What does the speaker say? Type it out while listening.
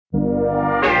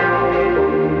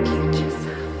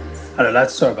Hello,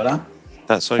 lads. Sorry about that.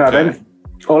 That's okay.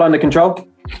 All under control?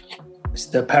 It's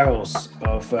the perils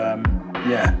of,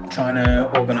 trying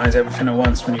to organise everything at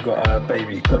once when you've got a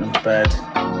baby, putting them to bed,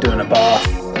 doing a bath,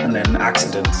 and then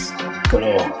accidents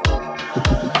galore.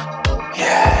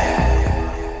 Yeah.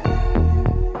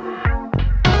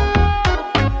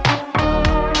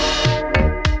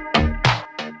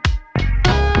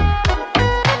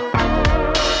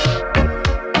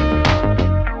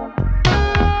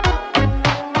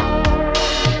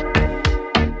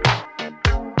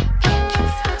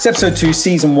 It's episode 2,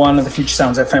 season 1 of the Future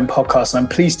Sounds FM podcast, and I'm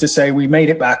pleased to say we made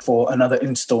it back for another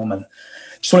instalment.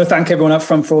 Just want to thank everyone up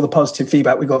front for all the positive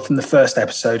feedback we got from the first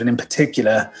episode, and in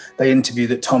particular, the interview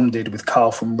that Tom did with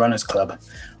Carl from Runners Club.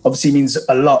 Obviously, it means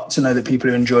a lot to know that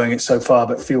people are enjoying it so far,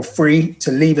 but feel free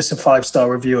to leave us a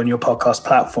 5-star review on your podcast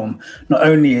platform. Not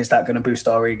only is that going to boost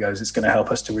our egos, it's going to help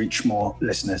us to reach more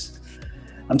listeners.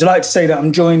 I'm delighted to say that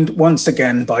I'm joined once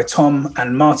again by Tom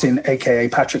and Martin, aka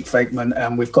Patrick Fakeman,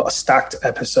 and we've got a stacked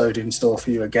episode in store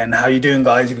for you again. How are you doing,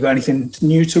 guys? Have you got anything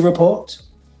new to report?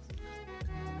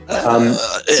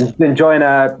 Enjoying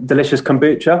a delicious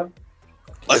kombucha.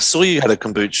 I saw you had a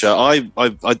kombucha.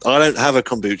 I don't have a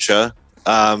kombucha,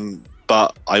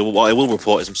 but what I will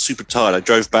report is I'm super tired. I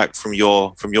drove back from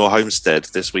your homestead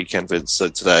this weekend, Vince,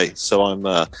 today, so I'm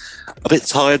a bit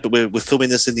tired. But we're filming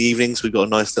this in the evenings. We've got a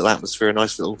nice little atmosphere, a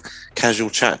nice little casual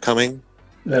chat coming.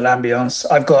 Little ambience.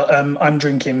 I've got. I'm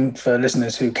drinking, for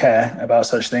listeners who care about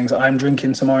such things, I'm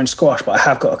drinking some orange squash, but I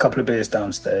have got a couple of beers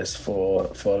downstairs for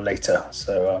later.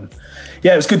 So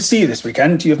it was good to see you this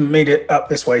weekend. You haven't made it up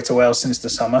this way to Wales since the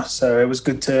summer, so it was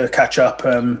good to catch up.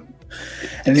 And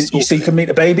you see, you can meet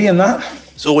the baby and that.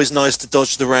 It's always nice to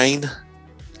dodge the rain.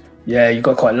 Yeah, you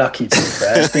got quite lucky, to be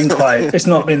fair. It's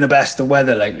not been the best of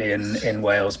weather lately in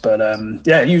Wales, but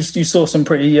you saw some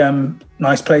pretty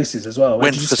nice places as well.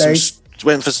 Went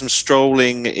for some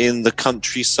strolling in the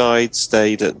countryside,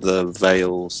 stayed at the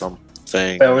Vale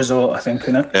something. Vale Resort, I think,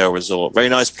 isn't it? Vale Resort. Very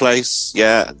nice place.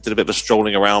 Yeah, did a bit of a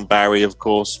strolling around Barry, of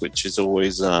course, which is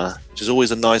always a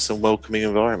nice and welcoming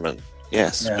environment.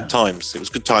 Yes, yeah. Good times. It was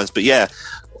good times. But yeah,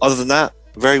 other than that,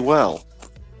 very well.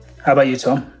 How about you,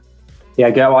 Tom? Yeah,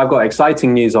 Gail, I've got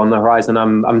exciting news on the horizon.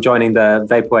 I'm joining the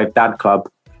Vaporwave Dad Club.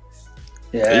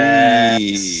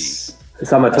 Yes.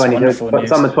 Summer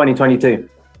 2022.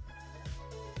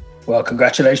 Well,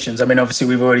 congratulations. I mean, obviously,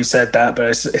 we've already said that, but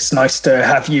it's nice to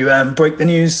have you break the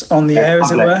news on the air,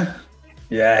 as it were.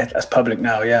 Yeah, that's public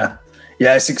now, yeah.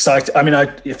 Yeah, it's exciting. I mean, I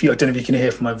don't know if you can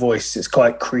hear from my voice, it's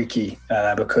quite creaky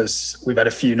because we've had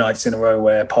a few nights in a row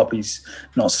where Poppy's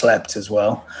not slept as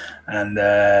well. And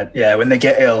when they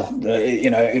get ill,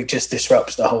 it just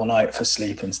disrupts the whole night for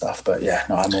sleep and stuff. But yeah,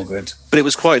 no, I'm all good. But it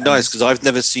was quite nice because I've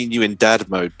never seen you in dad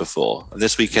mode before. And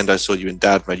this weekend I saw you in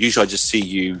dad mode. Usually I just see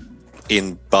you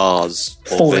in bars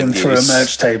or falling venues. through a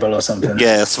merch table or something.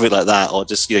 Yeah, something like that, or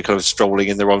just kind of strolling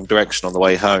in the wrong direction on the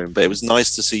way home. But it was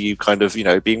nice to see you kind of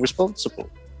being responsible.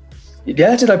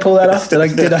 Yeah, did I pull that off? Did I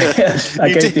gave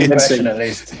the impression at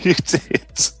least. You did.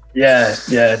 Yeah,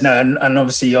 no, and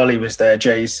obviously Ollie was there,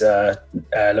 Jay's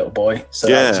little boy. So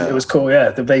yeah, it was cool.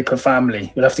 Yeah, the Vapor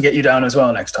family. We'll have to get you down as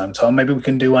well next time, Tom. Maybe we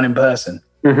can do one in person.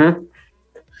 Mm-hmm.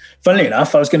 Funnily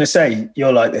enough, I was going to say,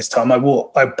 you're like this, Tom.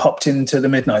 I popped into the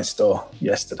Midnight Store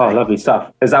yesterday. Oh, lovely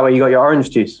stuff. Is that where you got your orange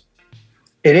juice?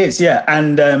 It is, yeah.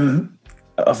 And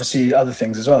obviously other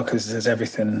things as well, because there's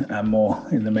everything and more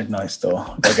in the Midnight Store.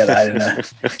 I'll get that in there.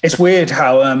 It's weird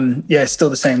how, it's still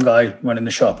the same guy running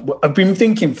the shop. I've been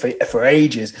thinking for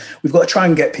ages, we've got to try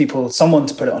and get someone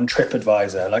to put it on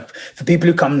TripAdvisor. Like for people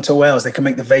who come to Wales, they can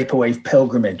make the Vaporwave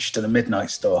pilgrimage to the Midnight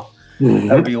Store. Mm-hmm.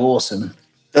 That would be awesome.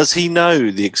 Does he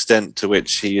know the extent to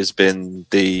which he has been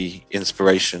the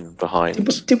inspiration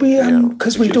behind? Did we?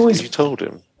 Because we'd always... You told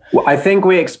him. Well, I think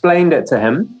we explained it to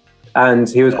him, and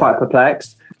he was quite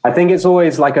perplexed. I think it's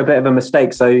always like a bit of a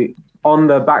mistake. So on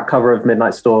the back cover of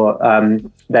Midnight Store,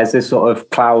 there's this sort of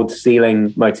cloud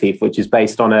ceiling motif, which is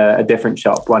based on a different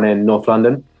shop, one in North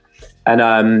London.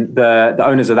 And the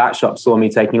owners of that shop saw me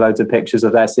taking loads of pictures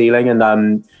of their ceiling,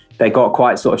 and they got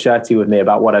quite sort of shirty with me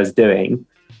about what I was doing.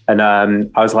 And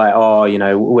I was like,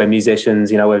 we're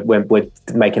musicians, we're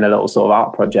making a little sort of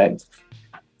art project.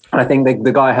 And I think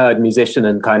the guy heard musician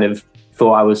and kind of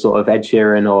thought I was sort of Ed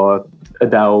Sheeran or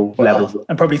Adele level.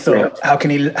 And probably thought, how can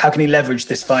he leverage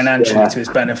this financially to his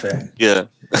benefit? Yeah.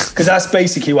 Because that's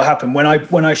basically what happened when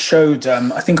I showed.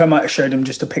 I think I might have showed him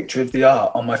just a picture of the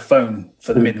art on my phone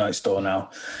for the Midnight Store now,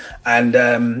 and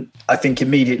I think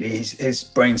immediately his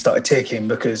brain started ticking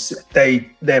because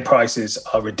their prices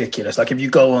are ridiculous. Like if you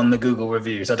go on the Google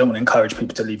reviews, I don't want to encourage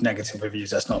people to leave negative reviews.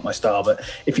 That's not my style. But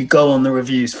if you go on the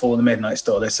reviews for the Midnight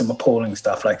Store, there's some appalling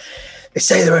stuff. Like they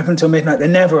say they're open till midnight. They're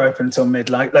never open till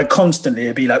midnight. Like constantly,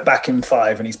 it'd be like back in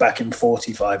 5 and he's back in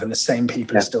 45, and the same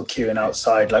people are still queuing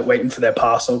outside, like waiting for their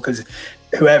parcel because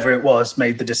whoever it was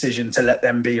made the decision to let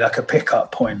them be like a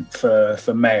pickup point for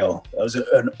mail. It was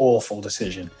an awful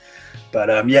decision. But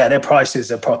their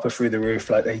prices are proper through the roof.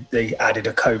 Like they added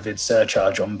a COVID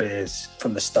surcharge on beers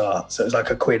from the start. So it was like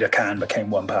 £1 a can became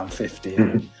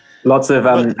 £1.50. Lots of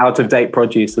out of date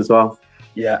produce as well.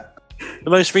 Yeah.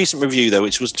 The most recent review, though,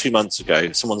 which was 2 months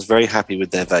ago, someone's very happy with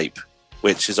their vape,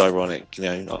 which is ironic,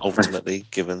 ultimately,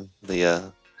 given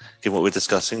what we're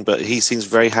discussing. But he seems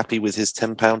very happy with his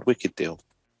 £10 Wicked deal.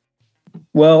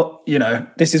 Well,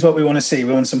 this is what we want to see.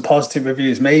 We want some positive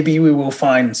reviews. Maybe we will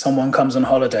find someone comes on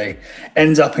holiday,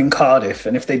 ends up in Cardiff,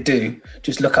 and if they do,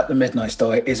 just look up the Midnight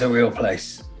Store. It is a real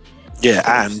place.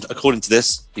 Yeah, and according to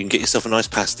this, you can get yourself a nice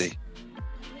pasty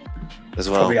as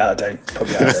well. Probably out of date.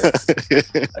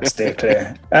 Let's steer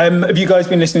clear. Have you guys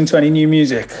been listening to any new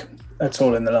music at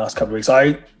all in the last couple of weeks?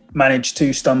 I managed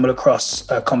to stumble across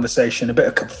a conversation, a bit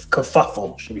of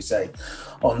kerfuffle, should we say,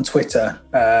 on Twitter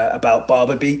about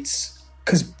barber beats.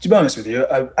 Because to be honest with you,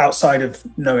 outside of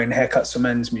knowing Haircuts for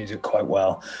Men's music quite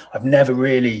well, I've never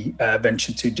really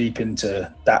ventured too deep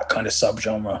into that kind of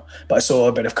subgenre. But I saw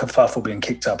a bit of kerfuffle being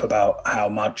kicked up about how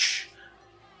much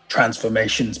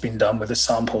transformation's been done with the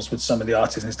samples with some of the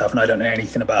artists and stuff, and I don't know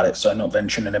anything about it, so I'm not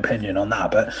venturing an opinion on that.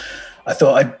 But I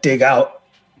thought I'd dig out,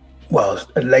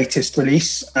 a latest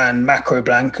release, and Macro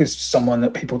Blanc is someone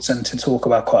that people tend to talk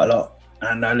about quite a lot.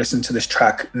 And I listened to this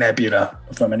track, Nebula,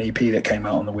 from an EP that came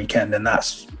out on the weekend, and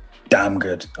that's damn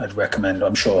good. I'd recommend.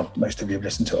 I'm sure most of you have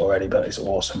listened to it already, but it's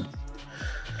awesome.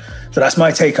 So that's my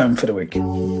take home for the week.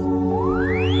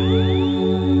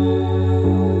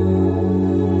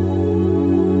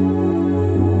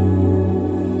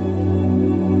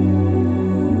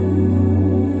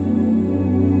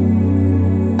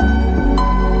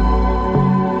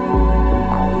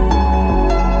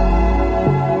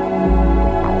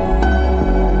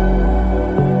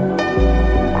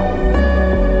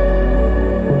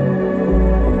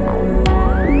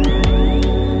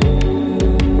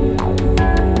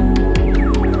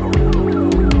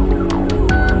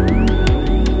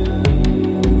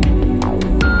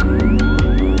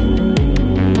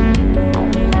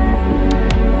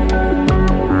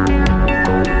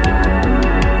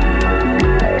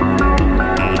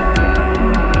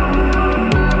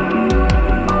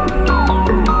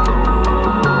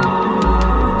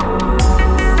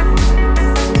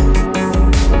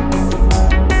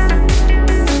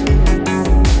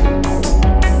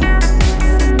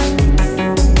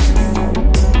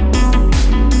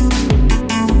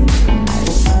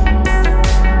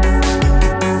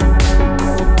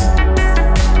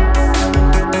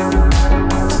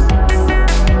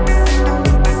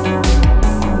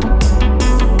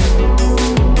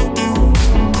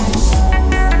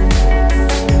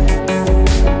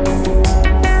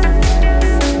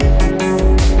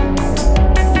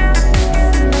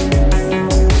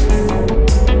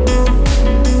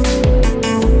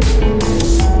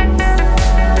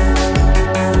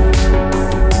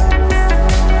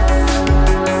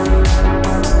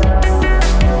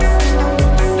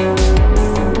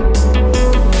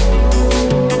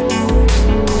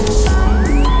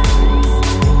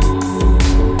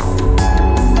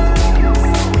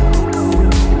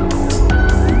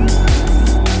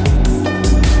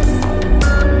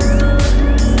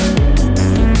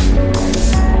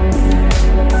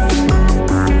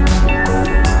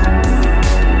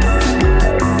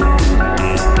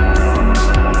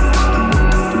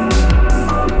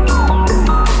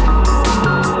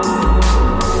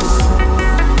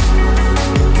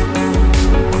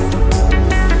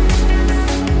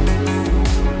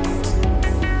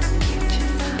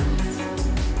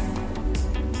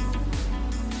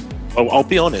 I'll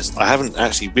be honest, I haven't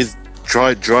actually, with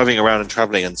driving around and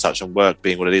traveling and such, and work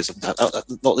being what it is, I've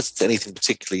not listened to anything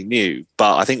particularly new.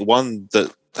 But I think one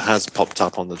that has popped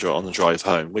up on the drive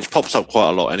home, which pops up quite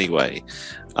a lot anyway,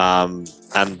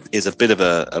 and is a bit of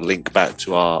a link back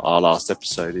to our last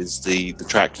episode, is the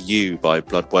track "You" by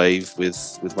Bloodwave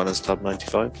with Runners Club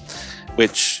 95,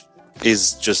 which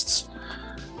is just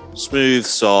smooth,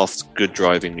 soft, good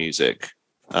driving music.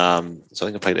 So I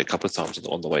think I played it a couple of times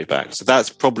on the way back. So that's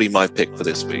probably my pick for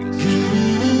this week.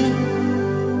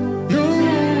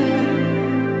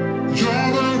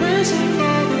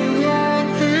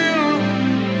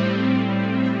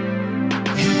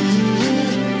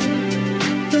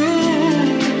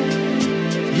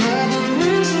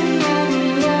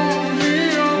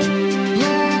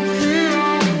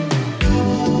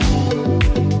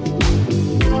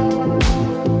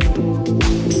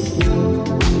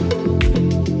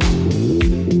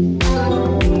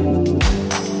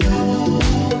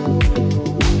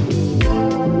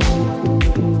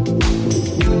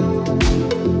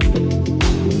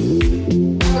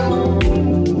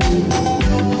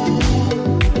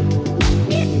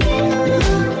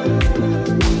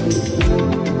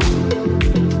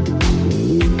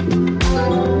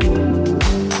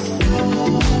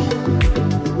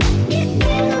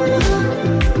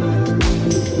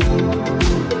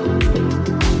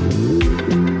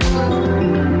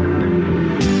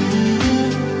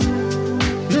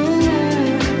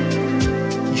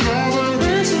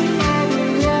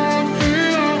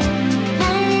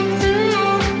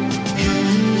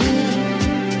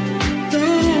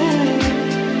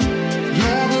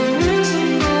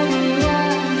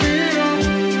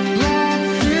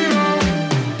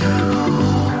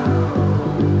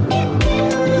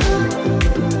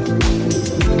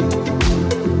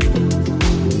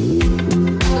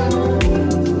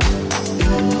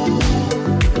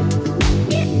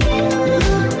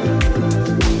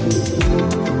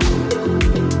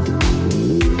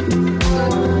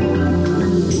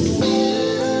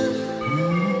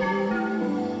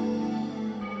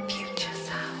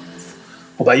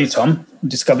 What about you, Tom?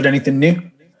 Discovered anything new?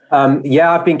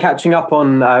 Yeah, I've been catching up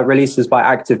on releases by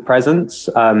Active Presence.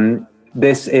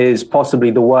 This is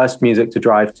possibly the worst music to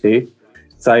drive to.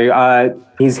 So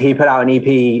he put out an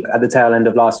EP at the tail end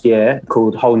of last year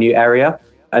called Whole New Area.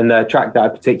 And the track that I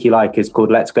particularly like is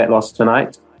called Let's Get Lost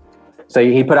Tonight. So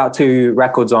he put out 2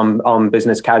 records on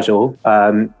Business Casual,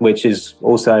 which is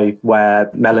also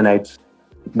where Melons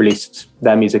released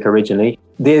their music originally.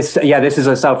 This is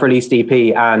a self-released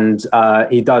EP, and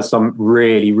he does some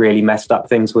really, really messed up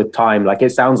things with time. Like,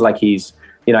 it sounds like he's,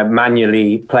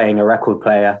 manually playing a record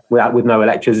player with no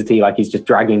electricity. Like, he's just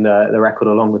dragging the record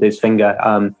along with his finger.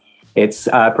 It's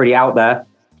pretty out there.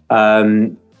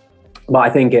 But I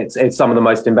think it's some of the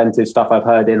most inventive stuff I've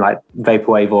heard in like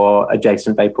vaporwave or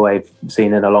adjacent vaporwave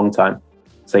scene in a long time.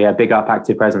 So yeah, big up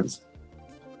Active Presence.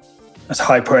 That's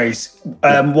high praise.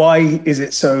 Why is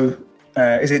it so?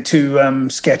 Is it too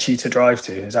sketchy to drive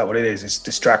to? Is that what it is? It's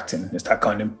distracting. It's that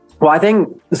kind of. Well, I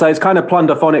think so. It's kind of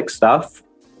plunderphonic stuff,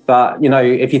 but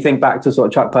if you think back to sort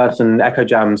of Chuck Person, Echo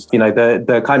Jams,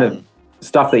 the kind of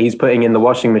stuff that he's putting in the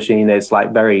washing machine is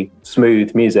like very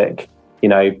smooth music.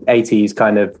 80s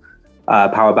kind of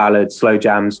power ballads, slow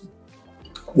jams.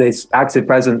 This Active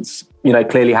Presence,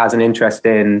 clearly has an interest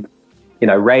in,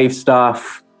 rave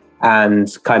stuff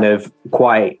and kind of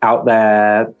quite out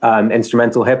there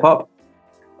instrumental hip hop.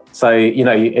 So,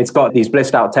 it's got these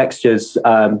blissed out textures,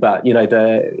 but,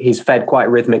 he's fed quite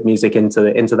rhythmic music into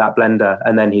that blender,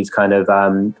 and then he's kind of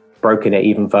broken it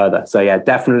even further. So, yeah,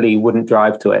 definitely wouldn't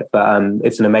drive to it, but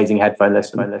it's an amazing headphone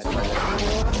listen.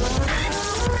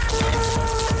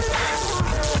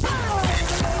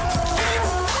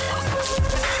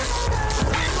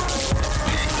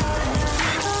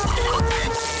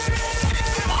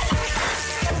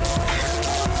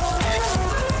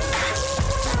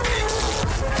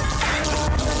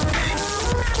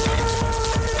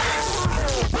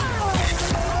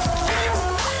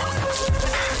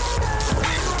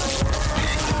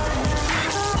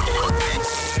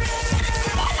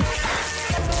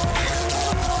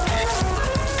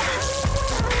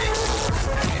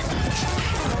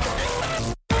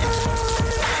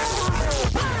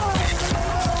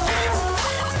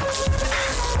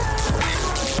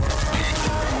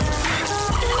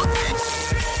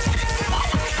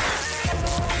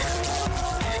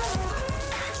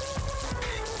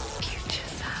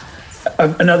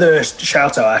 Another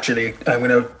shout out, actually. I'm going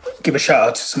to give a shout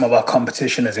out to some of our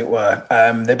competition, as it were.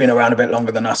 They've been around a bit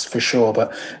longer than us, for sure.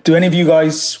 But do any of you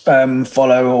guys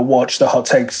follow or watch the Hot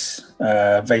Takes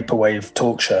Vaporwave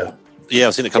talk show? Yeah,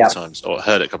 I've seen it a couple of times, or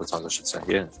heard it a couple of times, I should say.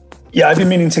 Yeah. Yeah, I've been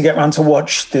meaning to get around to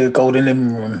watch the Golden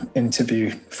Living Room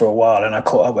interview for a while, and I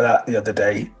caught up with that the other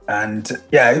day. And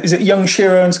yeah, is it Young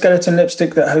Shearer and Skeleton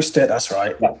Lipstick that host it? That's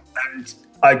right. Yeah. And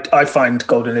I find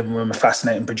Golden Living Room a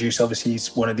fascinating producer. Obviously,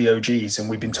 he's one of the OGs, and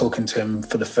we've been talking to him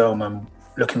for the film and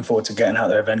looking forward to getting out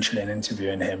there eventually and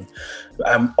interviewing him.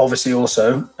 Obviously,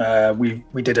 also,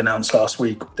 we did announce last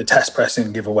week the test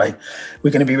pressing giveaway.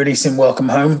 We're going to be releasing Welcome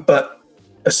Home, but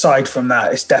aside from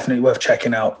that, it's definitely worth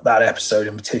checking out that episode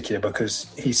in particular, because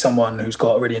he's someone who's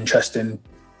got a really interesting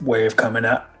way of coming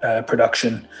at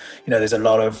production. There's a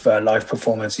lot of live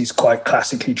performance. He's quite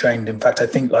classically trained. In fact, I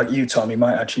think like you, Tom, he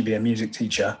might actually be a music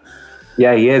teacher.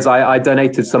 Yeah, he is. I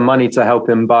donated some money to help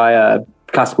him buy a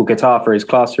classical guitar for his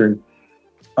classroom.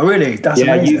 Oh, really? That's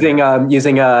amazing.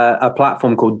 Using a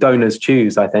platform called Donors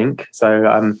Choose, I think.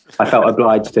 So I felt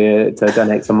obliged to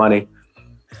donate some money.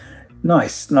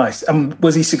 Nice.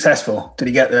 Was he successful? Did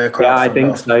he get the crowd? Yeah, I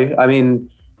think so. I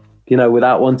mean,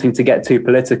 without wanting to get too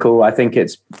political, I think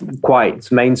it's quite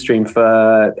mainstream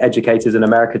for educators in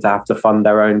America to have to fund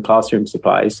their own classroom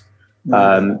supplies,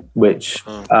 which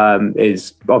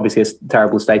is obviously a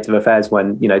terrible state of affairs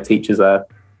when, teachers are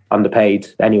underpaid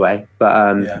anyway. But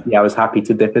I was happy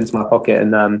to dip into my pocket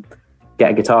and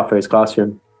get a guitar for his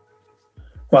classroom.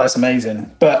 Well, that's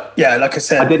amazing. But yeah, like I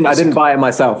said, I didn't buy it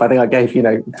myself. I think I gave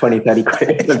 20, 30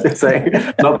 quid. So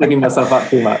not picking myself up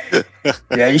too much.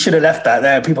 Yeah, you should have left that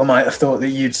there. People might have thought that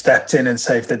you'd stepped in and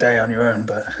saved the day on your own.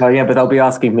 But but they'll be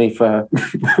asking me for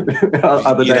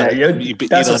other days.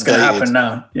 That's what's going to happen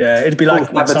now. Yeah, it'd be like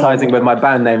advertising with my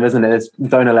band name, isn't it? It's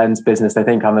Donor Lens Business. They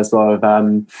think I'm a sort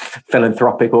of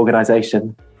philanthropic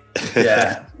organisation.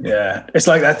 Yeah. It's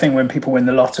like that thing when people win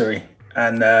the lottery.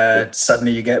 And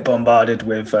suddenly you get bombarded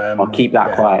with... I'll keep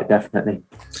that quiet, definitely.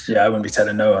 Yeah, I wouldn't be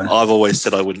telling no one. I've always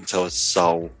said I wouldn't tell a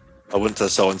soul. I wouldn't tell a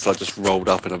soul until I just rolled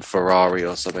up in a Ferrari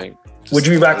or something. Would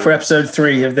you be back for episode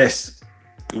 3 of this?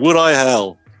 Would I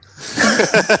hell?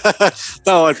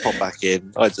 No, I'd pop back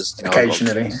in. I just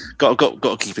occasionally got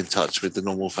to keep in touch with the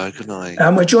normal folk, haven't I?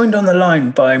 And we're joined on the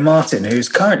line by Martin, who's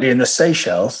currently in the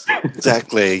Seychelles.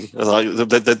 Exactly. Like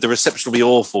the reception will be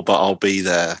awful, but I'll be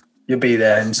there. You'll be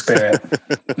there in spirit.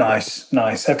 Nice.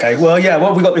 Okay. Well, yeah. What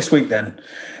have we got this week then?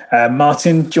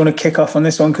 Martin, do you want to kick off on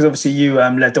this one? Because obviously you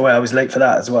led the way. I was late for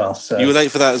that as well. So you were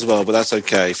late for that as well, but that's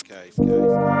okay.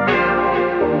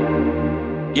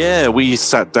 Yeah, we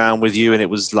sat down with you, and it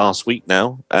was last week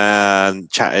now, and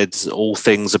chatted all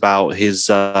things about his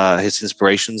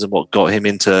inspirations and what got him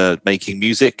into making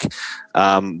music,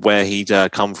 where he'd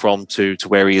come from to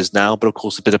where he is now, but of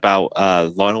course a bit about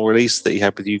vinyl release that he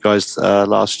had with you guys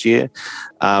last year,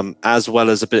 as well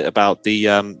as a bit about the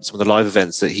some of the live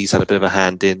events that he's had a bit of a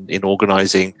hand in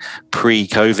organising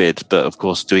pre-COVID, but of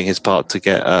course doing his part to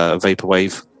get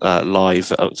Vaporwave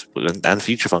live and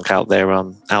Future Funk out there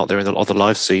in the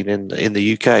live scene in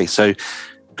the UK. So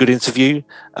good interview.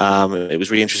 It was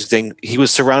really interesting. He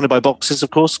was surrounded by boxes, of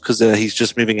course, because he's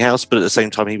just moving house, but at the same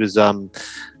time he was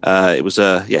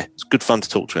it's good fun to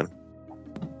talk to him.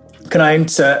 Can I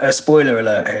insert a spoiler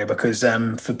alert here? Because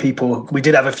for people, we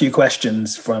did have a few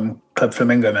questions from Club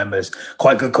Flamingo members,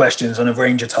 quite good questions on a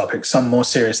range of topics, some more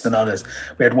serious than others.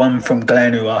 We had one from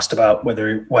Glenn who asked about what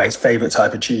his favourite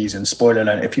type of cheese, and spoiler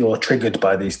alert, if you're triggered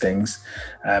by these things,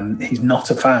 he's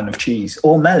not a fan of cheese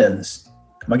or melons.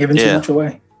 Am I giving too much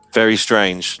away? Very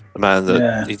strange, a man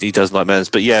that he doesn't like melons.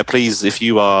 But yeah, please, if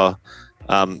you are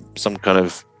some kind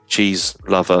of cheese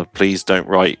lover, please don't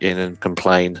write in and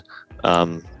complain.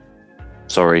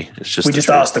 Sorry, it's just we just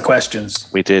asked the questions.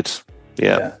 We did,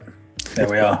 yeah. There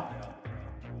we are.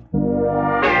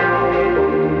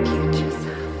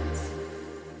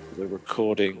 The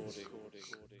recording.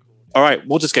 All right,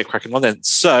 we'll just get cracking on then.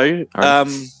 So,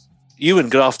 Ewan,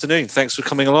 good afternoon. Thanks for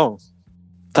coming along.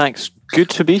 Thanks. Good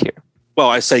to be here. Well,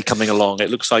 I say coming along. It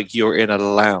looks like you're in a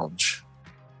lounge.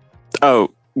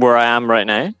 Oh, where I am right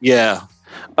now? Yeah.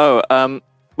 Oh,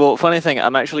 well, funny thing,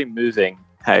 I'm actually moving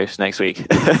house next week.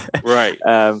 Right.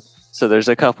 So there's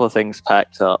a couple of things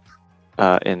packed up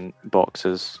in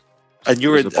boxes. And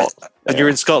you're you're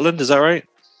in Scotland, is that right?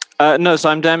 No, so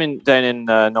I'm down in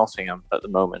Nottingham at the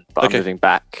moment, but I'm moving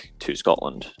back to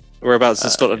Scotland. Whereabouts in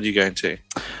Scotland are you going to?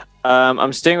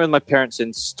 I'm staying with my parents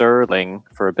in Stirling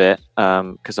for a bit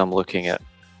because I'm looking at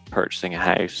purchasing a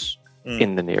house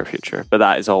in the near future. But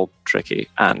that is all tricky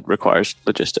and requires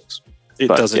logistics. It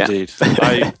does indeed.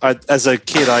 I as a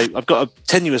kid, I've got a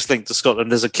tenuous link to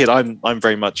Scotland. As a kid, I'm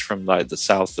very much from like the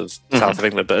south of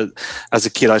England. But as a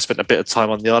kid, I spent a bit of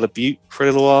time on the Isle of Bute for a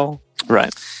little while.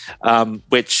 Right.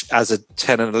 Which, as a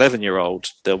 10 and 11-year-old,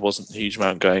 there wasn't a huge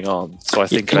amount going on. So I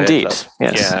think yes.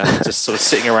 Just sort of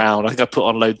sitting around. I think I put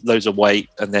on loads of weight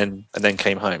and then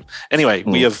came home. Anyway,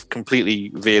 we have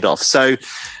completely veered off. So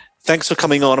thanks for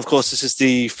coming on. Of course, this is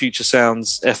the Future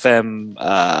Sounds FM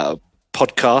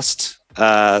podcast.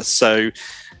 So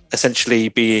essentially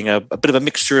being a bit of a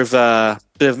mixture of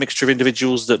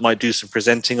individuals that might do some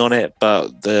presenting on it,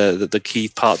 but the key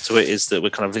part to it is that we're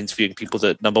kind of interviewing people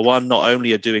that, number one, not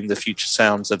only are doing the Future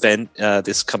Sounds event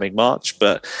this coming March,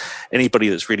 but anybody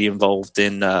that's really involved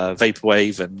in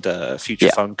vaporwave and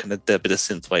future funk and a bit of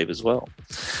synthwave as well.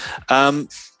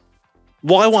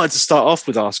 What I wanted to start off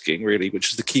with asking, really, which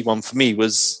is the key one for me,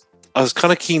 was I was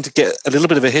kind of keen to get a little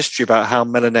bit of a history about how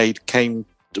Melonade came,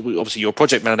 obviously your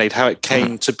project Melonade, how it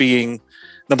came to being,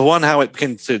 number one, how it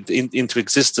came into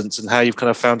existence, and how you've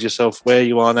kind of found yourself where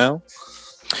you are now.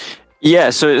 Yeah,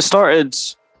 so it started,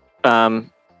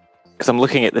 because I'm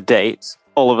looking at the date,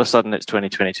 all of a sudden it's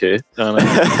 2022. Oh, no.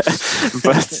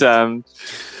 But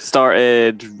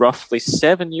started roughly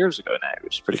 7 years ago now,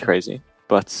 which is pretty crazy.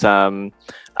 But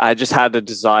I just had a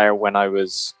desire when I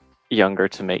was younger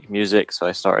to make music. So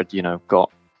I started,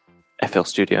 got FL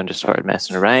Studio and just started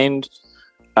messing around.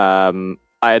 I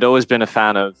had always been a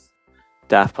fan of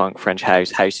Daft Punk, French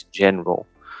house in general.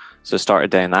 So I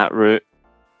started down that route.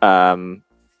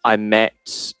 I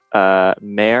met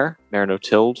Mayor No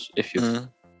Tilde, if you've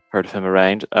heard of him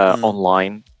around,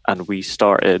 online. And we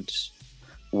started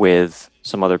with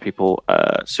some other people,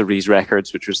 Cerise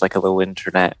Records, which was like a little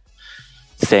internet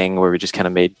thing where we just kind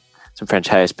of made some French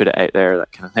house, put it out there,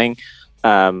 that kind of thing.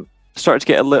 Started to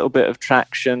get a little bit of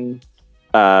traction.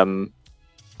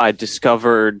 I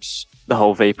discovered the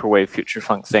whole vaporwave future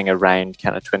funk thing around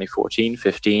kind of 2014,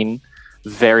 15.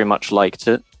 Very much liked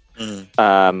it.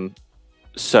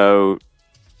 So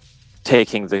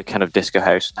taking the kind of disco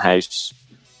house and house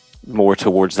more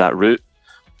towards that route.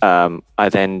 I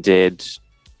then did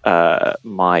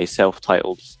my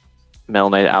self-titled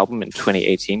Melonade album in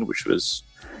 2018,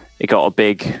 it got a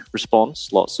big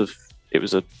response. It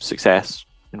was a success,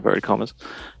 inverted commas,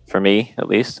 for me at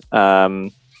least.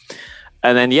 And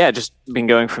then, just been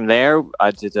going from there.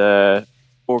 I did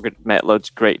met loads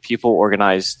of great people,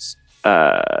 organized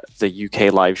the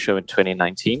UK live show in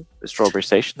 2019, the Strawberry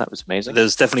Station. That was amazing.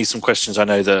 There's definitely some questions I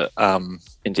know that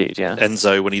indeed, yeah.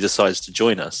 Enzo, when he decides to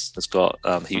join us, has got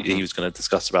he was going to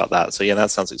discuss about that. So that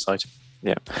sounds exciting.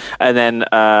 Yeah. And then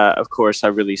of course I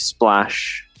released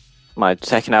Splash, my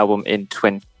second album, in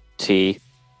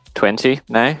 2020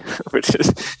 now, which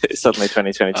is suddenly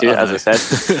 2022, as I said.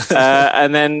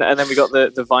 and then we got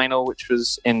the vinyl, which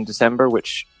was in December,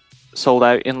 which sold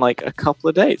out in like a couple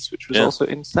of days, which was also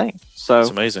insane. So it's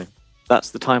amazing.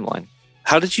 That's the timeline.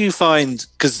 How did you find?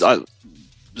 Because I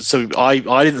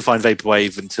didn't find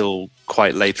vaporwave until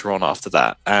quite later on after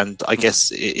that, and I guess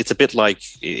it's a bit like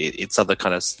it's other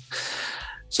kind of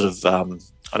sort of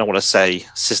I don't want to say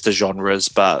sister genres,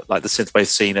 but like the synthwave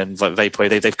scene and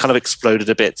vaporwave, they've kind of exploded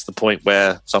a bit to the point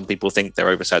where some people think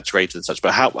they're oversaturated and such.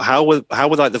 But how were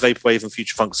like the vaporwave and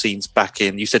future funk scenes back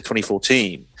in, you said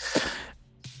 2014?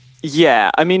 Yeah,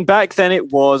 I mean, back then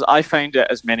I found it,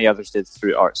 as many others did,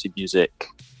 through artsy music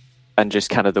and just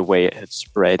kind of the way it had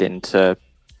spread into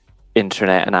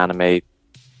internet and anime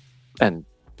and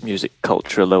music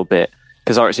culture a little bit.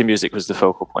 Because artsy music was the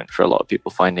focal point for a lot of people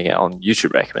finding it on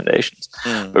YouTube recommendations.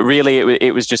 But really,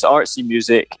 it was just artsy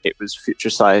music. It was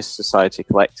Future Society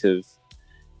Collective.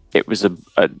 It was a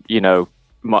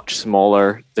much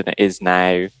smaller than it is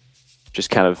now. Just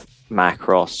kind of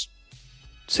Macross,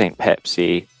 Saint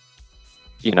Pepsi,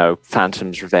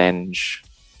 Phantom's Revenge,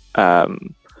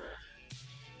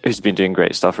 who's been doing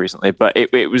great stuff recently. But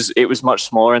it was much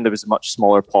smaller, and there was a much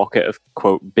smaller pocket of,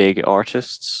 quote, big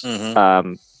artists.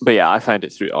 But yeah, I found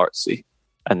it through Artsy,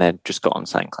 and then just got on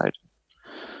SoundCloud,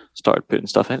 started putting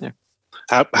stuff in there.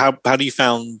 How do you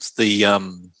found the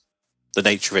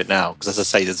nature of it now? Because as I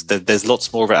say, there's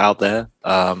lots more of it out there.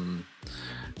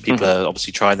 People are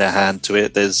obviously trying their hand to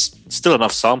it. There's still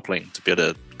enough sampling to be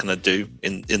able to kind of do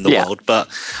in the world, but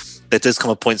there does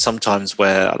come a point sometimes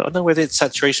where I don't know whether it's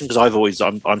saturation, because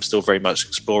I'm still very much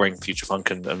exploring future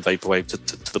funk and vaporwave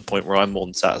to the point where I'm more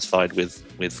than satisfied with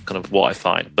kind of what I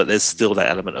find, but there's still that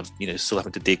element of still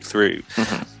having to dig through.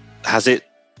 Has it?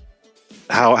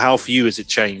 How for you has it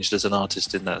changed as an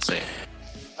artist in that scene?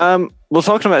 Well,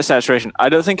 talking about saturation, I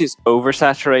don't think it's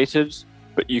oversaturated,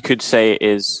 but you could say it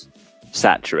is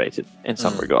saturated in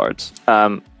some regards,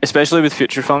 especially with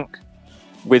future funk,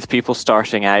 with people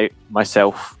starting out,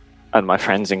 myself and my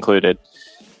friends included.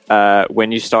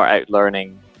 When you start out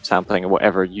learning sampling or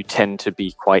whatever, you tend to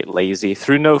be quite lazy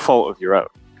through no fault of your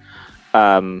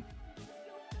own.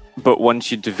 But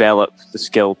once you develop the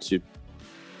skill to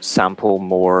sample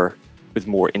more with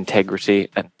more integrity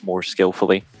and more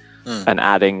skillfully and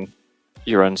adding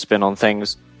your own spin on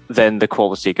things, then the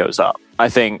quality goes up. I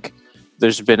think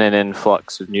there's been an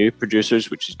influx of new producers,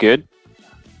 which is good.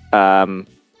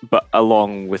 but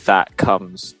along with that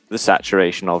comes the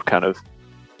saturation of kind of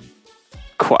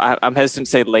I'm hesitant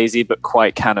to say lazy, but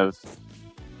quite kind of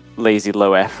lazy,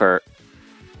 low effort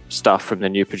stuff from the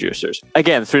new producers.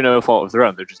 Again, through no fault of their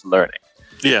own, they're just learning.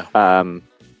 Yeah.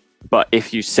 But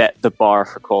if you set the bar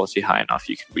for quality high enough,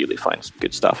 you can really find some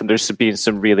good stuff. And there's been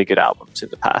some really good albums in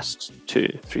the past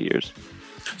 2-3 years.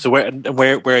 So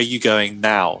where are you going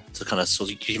now to kind of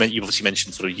sort of, you obviously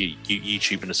mentioned sort of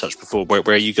YouTube and such before. Where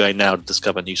are you going now to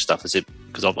discover new stuff? Is it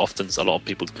because often a lot of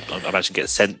people, I imagine, get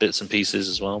sent bits and pieces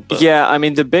as well? But... Yeah, I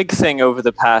mean, the big thing over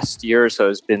the past year or so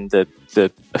has been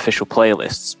the official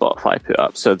playlists Spotify put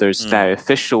up. So there's now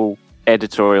official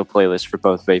editorial playlists for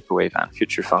both Vaporwave and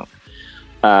Future Funk.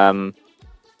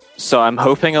 So I'm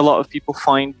hoping a lot of people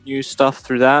find new stuff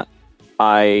through that.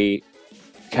 I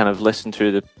kind of listen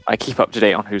to I keep up to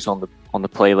date on who's on the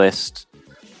playlist.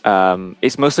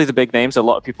 It's mostly the big names. A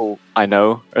lot of people I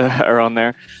know are on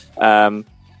there.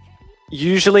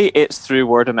 Usually it's through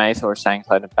word of mouth or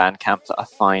SoundCloud and Bandcamp that I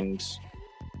find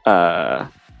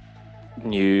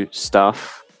new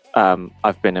stuff.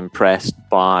 I've been impressed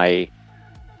by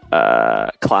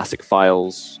Classic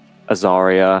Files,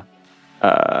 Azaria,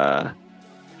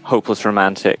 Hopeless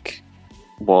Romantic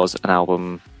was an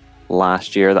album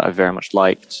last year that I very much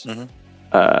liked.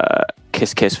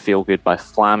 Kiss Kiss Feel Good by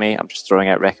Flammy. I'm just throwing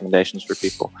out recommendations for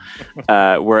people.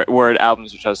 Were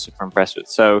albums which I was super impressed with.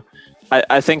 So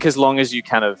I think as long as you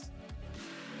kind of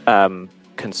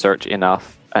can search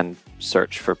enough and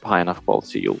search for high enough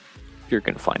quality, you're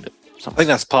going to find it. I think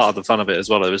that's part of the fun of it as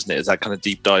well, though, isn't it? Is that kind of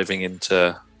deep diving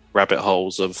into rabbit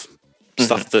holes of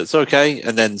stuff that's okay,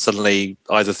 and then suddenly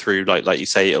either through like you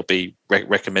say, it'll be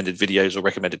recommended videos or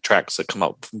recommended tracks that come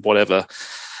up from whatever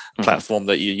platform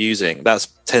that you're using. That's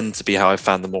tend to be how I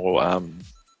found the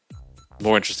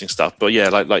more interesting stuff. But yeah,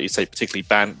 like you say, particularly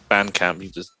Bandcamp, you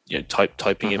just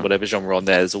typing in whatever genre on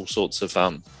there. There's all sorts of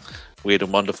weird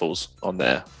and wonderfuls on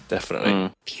there,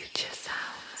 definitely. Future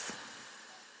sounds.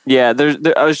 Yeah,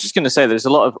 I was just going to say, there's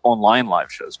a lot of online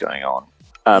live shows going on,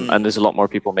 and there's a lot more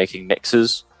people making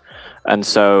mixes. And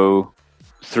so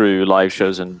through live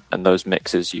shows and those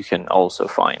mixes, you can also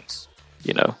find,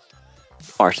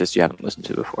 artists you haven't listened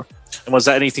to before. And was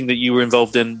that anything that you were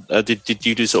involved in? Did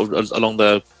you do sort of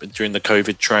during the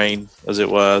COVID train, as it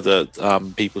were,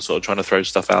 that people sort of trying to throw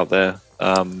stuff out there?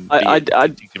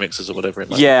 I mixes or whatever it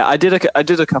might be? I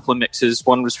did a couple of mixes.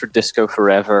 One was for Disco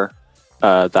Forever,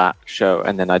 that show,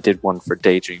 and then I did one for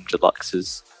Daydream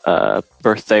Deluxe's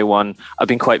birthday one. I've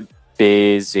been quite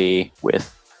busy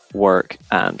with work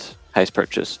and house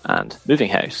purchase and moving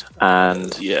house and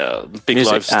big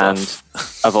music, life stuff.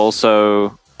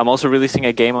 And I'm also releasing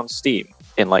a game on Steam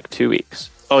in like 2 weeks.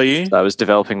 Oh, are you? So I was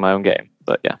developing my own game,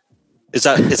 but yeah. Is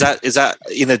that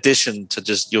in addition to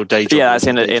just your day job? Yeah, that's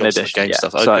in addition. Game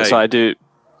stuff. Okay. So I do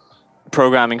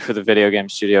programming for the video game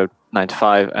studio 9 to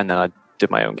 5, and then I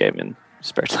did my own game in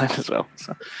spare time as well.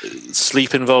 So.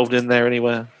 Sleep involved in there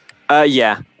anywhere?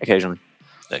 Yeah, occasionally.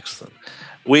 Excellent.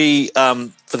 We,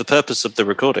 for the purpose of the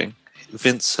recording,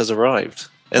 Vince has arrived.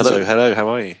 Enzo, hello, how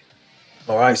are you?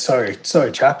 All right, sorry,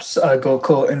 chaps. I got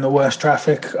caught in the worst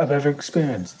traffic I've ever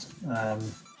experienced.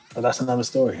 But that's another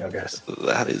story, I guess.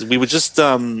 That is. We were just,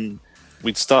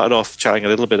 we'd started off chatting a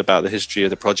little bit about the history of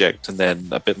the project and then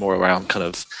a bit more around kind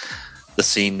of the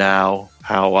scene now,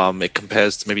 how it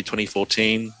compares to maybe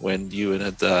 2014 when you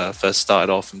had first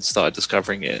started off and started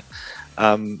discovering it.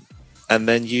 And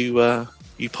then you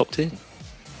popped in.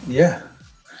 Yeah.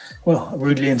 Well, I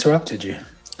rudely interrupted you.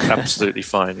 Absolutely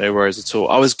fine. No worries at all.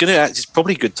 I was going to, it's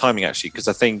probably good timing actually, because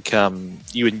I think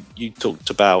you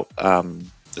talked about,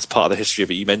 as part of the history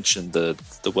of it, you mentioned the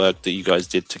work that you guys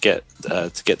did to get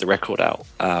the record out.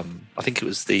 I think it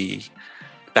was the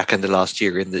back end of last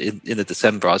year in the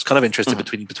December. I was kind of interested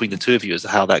between the two of you as to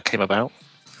how that came about.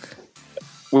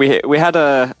 We had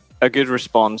a good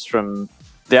response from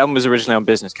the album. Was originally on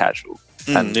Business Casual,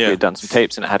 and we had done some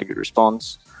tapes and it had a good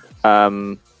response.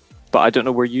 But I don't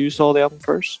know where you saw the album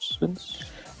first, Vince?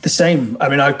 The same. I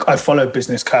mean, I follow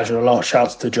Business Casual a lot.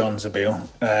 Shouts to John Zabeel.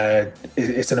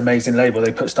 It's an amazing label.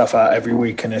 They put stuff out every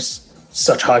week and it's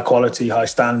such high quality, high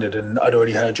standard. And I'd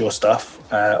already heard your stuff,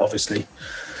 obviously.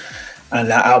 And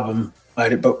that album, I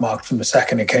had it bookmarked from the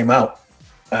second it came out.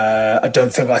 I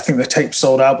think the tape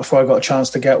sold out before I got a chance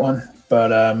to get one.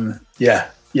 But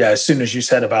as soon as you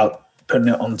said about putting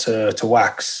it onto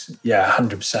Wax,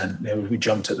 100%. We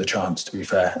jumped at the chance, to be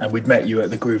fair. And we'd met you at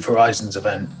the Groove Horizons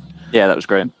event. Yeah, that was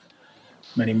great.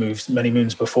 Many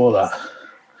moons before that.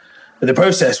 But the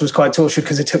process was quite tortured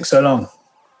because it took so long.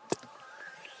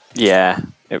 Yeah,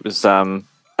 it was. I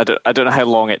don't know how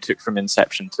long it took from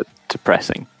inception to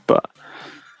pressing, but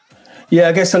Yeah,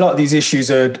 I guess a lot of these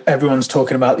issues are everyone's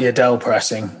talking about the Adele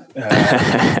pressing.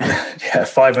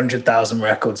 500,000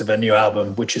 records of a new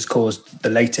album, which has caused the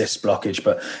latest blockage,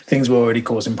 but things were already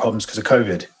causing problems because of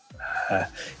COVID.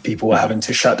 People were having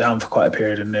to shut down for quite a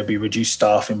period, and there'd be reduced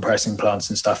staff in pressing plants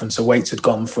and stuff. And so waits had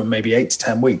gone from maybe 8 to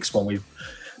 10 weeks when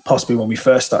we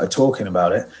first started talking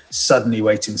about it, suddenly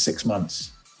waiting 6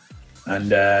 months.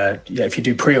 And if you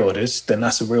do pre-orders, then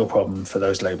that's a real problem for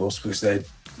those labels because they've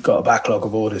got a backlog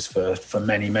of orders for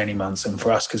many, many months. And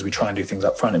for us, because we try and do things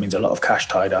up front, it means a lot of cash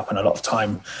tied up and a lot of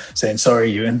time saying,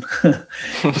 sorry, Ewan,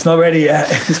 it's not ready yet.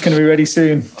 It's going to be ready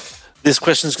soon. This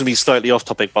question is going to be slightly off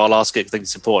topic, but I'll ask it because I think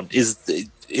it's important.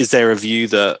 Is there a view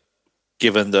that,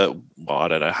 given that, well, I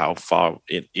don't know how far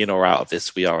in or out of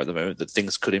this we are at the moment, that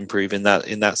things could improve in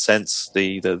that sense?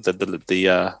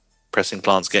 The pressing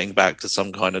plants getting back to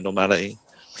some kind of normality.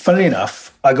 Funnily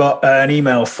enough, I got an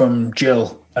email from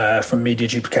Jill from Media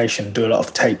Duplication, do a lot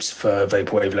of tapes for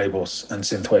vaporwave labels and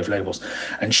synthwave labels,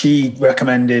 and she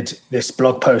recommended this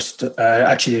blog post,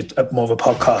 actually more of a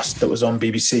podcast that was on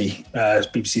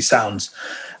BBC Sounds,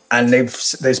 and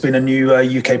there's been a new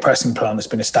UK pressing plant that's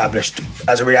been established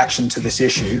as a reaction to this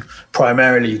issue,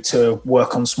 primarily to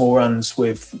work on small runs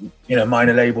with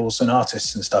minor labels and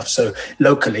artists and stuff. So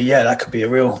locally, that could be a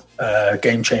real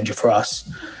game changer for us,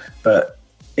 but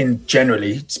in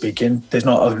generally speaking, there's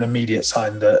not an immediate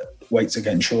sign that waits are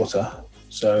getting shorter.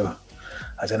 So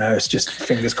I don't know. It's just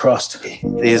fingers crossed. It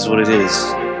is what it is.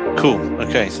 Cool.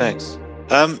 Okay. Thanks.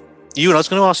 Ewan, I was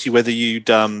going to ask you whether you'd,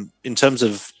 in terms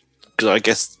of, because I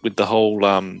guess with the whole,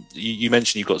 you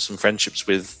mentioned you've got some friendships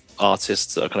with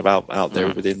artists that are kind of out there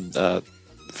within the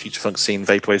future funk scene,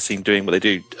 vaporwave scene, doing what they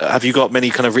do. Have you got many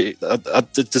kind of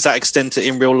does that extend to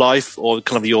in real life, or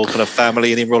kind of your kind of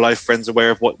family and in real life friends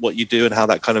aware of what you do and how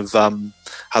that kind of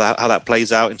how that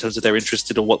plays out in terms of they're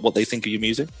interested or what they think of your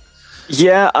music?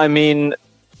 Yeah, I mean,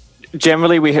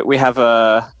 generally we have we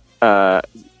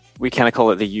kind of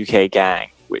call it the UK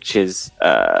gang, which is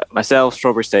myself,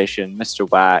 Strawberry Station, Mr.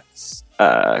 Wax,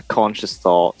 Conscious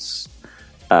Thoughts,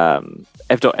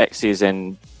 Ev.exe is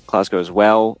in Glasgow as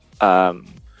well.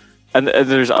 And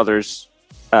there's others.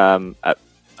 I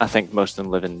think most of them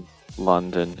live in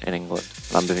London, in England.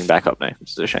 I'm moving back up now,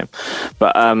 which is a shame.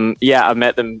 But I've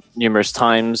met them numerous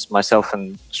times. Myself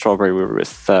and Strawberry were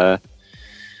with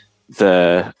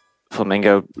the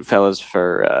Flamingo fellas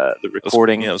for the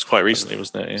recording. It was quite recently,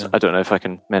 wasn't it? Yeah. So I don't know if I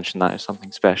can mention that as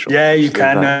something special. Yeah, you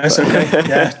can. No, it's okay.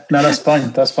 Yeah, no, that's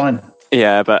fine. That's fine.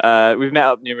 Yeah, but we've met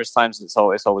up numerous times. And it's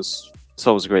always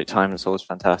a great time. It's always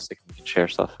fantastic. We can share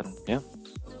stuff, and yeah.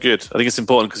 Good. I think it's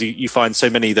important because you find so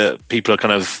many that people are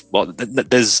kind of,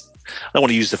 there's, I don't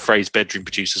want to use the phrase bedroom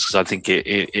producers because I think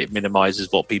it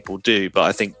minimizes what people do, but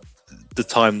I think the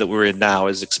time that we're in now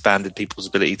has expanded people's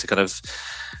ability to kind of,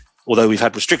 although we've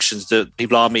had restrictions, that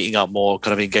people are meeting up more,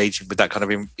 kind of engaging with that kind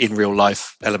of in real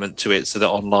life element to it, so that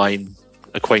online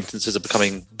acquaintances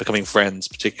are becoming friends,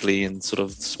 particularly in sort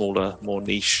of smaller, more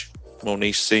niche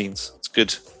scenes. It's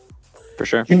good. For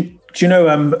sure. Do you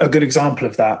know a good example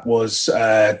of that was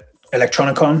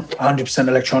Electronicon, 100%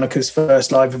 Electronica's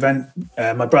first live event.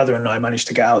 My brother and I managed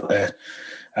to get out there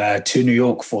to New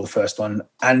York for the first one,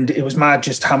 and it was mad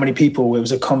just how many people. It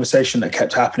was a conversation that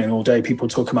kept happening all day. People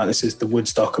talking about this as the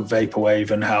Woodstock of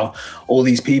vaporwave, and how all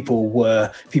these people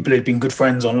who'd been good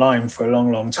friends online for a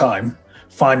long, long time,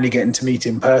 finally getting to meet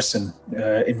in person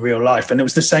in real life. And it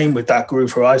was the same with that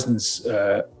Groove Horizons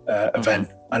event.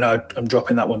 I know I'm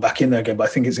dropping that one back in there again, but I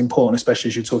think it's important, especially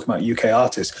as you're talking about UK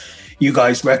artists. You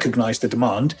guys recognise the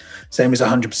demand, same as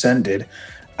 100% did,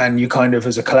 and you kind of,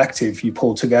 as a collective, you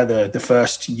pulled together the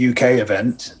first UK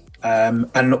event,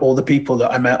 and all the people that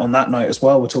I met on that night as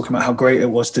well were talking about how great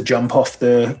it was to jump off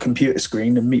the computer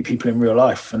screen and meet people in real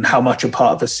life, and how much a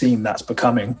part of the scene that's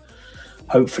becoming.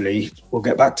 Hopefully, we'll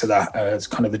get back to that as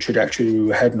kind of the trajectory we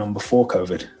were heading on before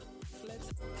COVID.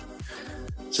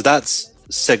 So that's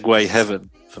segue heaven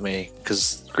for me,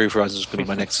 because Groove Horizons was going to be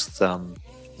my next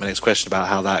question about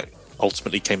how that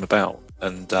ultimately came about,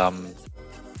 and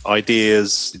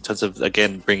ideas in terms of,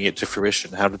 again, bringing it to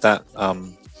fruition. How did that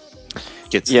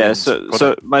get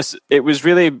to it was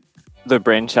really the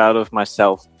brainchild of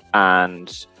myself and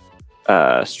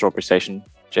Strawberry Station,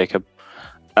 Jacob.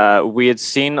 We had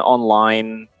seen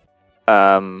online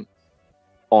on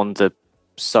the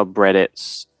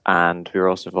subreddits, and we were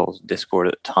also involved in Discord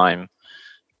at the time,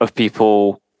 of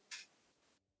people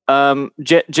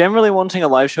generally wanting a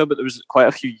live show, but there was quite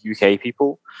a few UK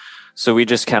people. So we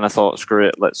just kind of thought, screw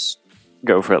it, let's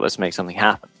go for it, let's make something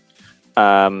happen.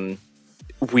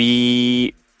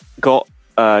 We got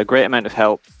a great amount of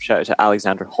help. Shout out to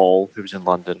Alexander Hall, who was in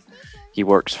London. He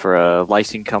works for a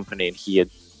lighting company, and he had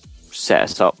set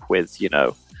us up with,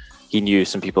 he knew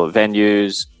some people at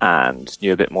venues and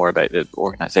knew a bit more about the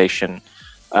organization.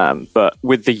 But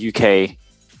with the UK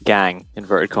gang,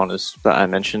 inverted commas, that I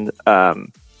mentioned,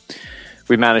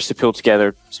 we managed to pull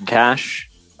together some cash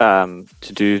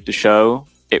to do the show.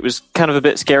 It was kind of a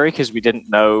bit scary because we didn't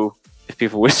know if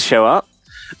people would show up.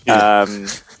 Yeah.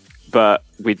 But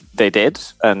they did,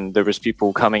 and there was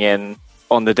people coming in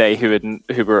on the day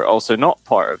who were also not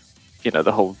part of,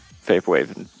 the whole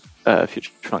Vaporwave and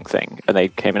Future Funk thing, and they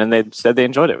came in and they said they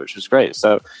enjoyed it, which was great.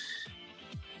 So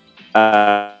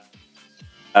the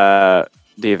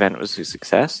event was a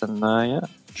success, and yeah.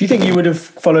 Do you think you would have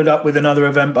followed up with another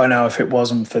event by now if it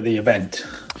wasn't for the event?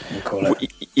 We'll call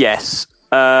it. Yes.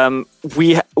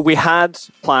 We had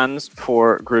plans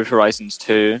for Groove Horizons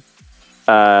 2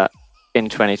 in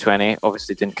 2020.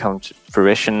 Obviously, didn't come to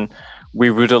fruition.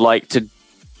 We would have liked to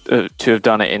have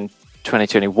done it in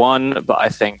 2021, but I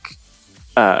think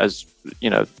as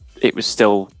it was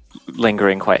still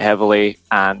lingering quite heavily,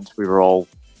 and we were all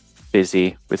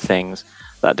busy with things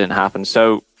that didn't happen.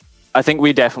 So I think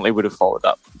we definitely would have followed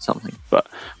up with something, but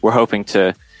we're hoping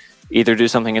to either do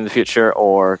something in the future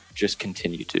or just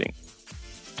continue doing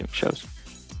shows.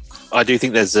 I do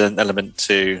think there's an element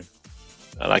to,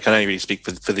 and I can only really speak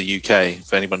for the UK,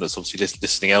 for anyone that's obviously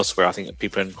listening elsewhere, I think that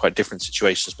people are in quite different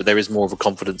situations, but there is more of a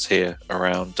confidence here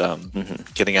around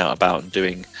getting out about and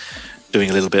doing a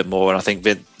little bit more. And I think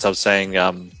Vince, I was saying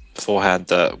beforehand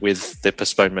that with the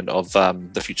postponement of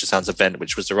the Future Sounds event,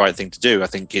 which was the right thing to do, I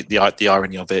think the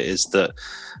irony of it is that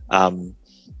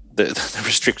the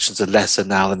restrictions are lesser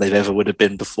now than they ever would have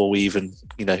been before we even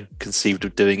conceived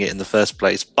of doing it in the first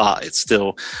place. But it's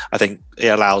still, I think it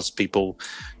allows people,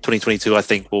 2022 I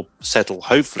think will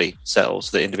hopefully settle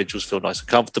so that individuals feel nice and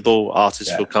comfortable,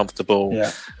 artists feel comfortable,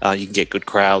 you can get good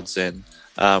crowds in,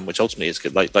 which ultimately is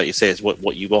good. Like you say, is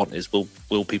what you want is will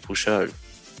people show.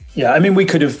 Yeah, I mean, we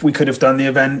could have done the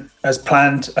event as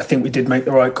planned. I think we did make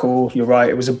the right call. You're right.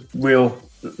 It was a real.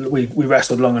 We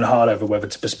wrestled long and hard over whether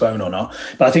to postpone or not.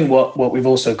 But I think what we've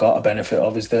also got a benefit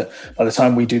of is that by the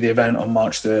time we do the event on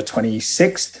March the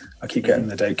 26th, I keep getting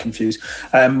the date confused.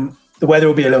 The weather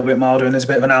will be a little bit milder, and there's a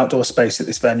bit of an outdoor space at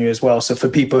this venue as well. So for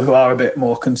people who are a bit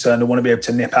more concerned and want to be able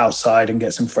to nip outside and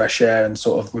get some fresh air and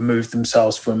sort of remove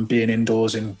themselves from being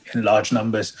indoors in large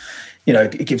numbers,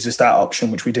 it gives us that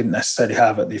option, which we didn't necessarily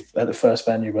have at the first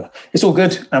venue. But it's all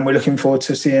good, and we're looking forward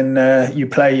to seeing you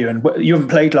play. And you haven't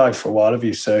played live for a while, have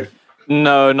you? So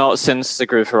no, not since the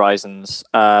Groove Horizons.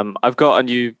 I've got a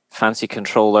new fancy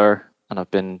controller, and I've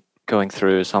been going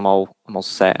through, so I'm all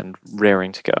set and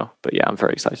raring to go. But yeah, I'm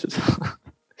very excited.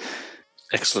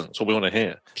 Excellent. That's what we want to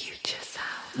hear. Future Sound.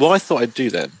 What I thought I'd do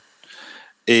then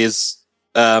is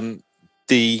the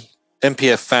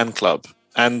MPF fan club.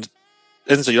 And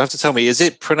Enzo, you'll have to tell me, is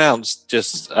it pronounced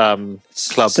just Club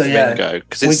Flamingo?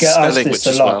 Because it's spelling which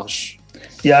is Welsh.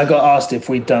 Yeah, I got asked if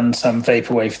we'd done some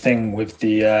vaporwave thing with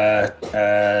the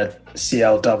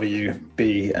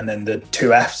CLWB and then the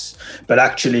two Fs, but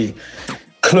actually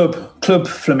Club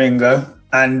Flamingo.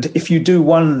 And if you do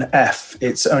one F,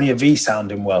 it's only a V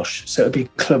sound in Welsh. So it'd be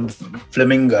Club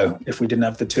Flamingo if we didn't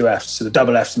have the two Fs. So the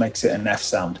double Fs makes it an F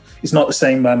sound. It's not the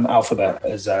same alphabet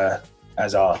as our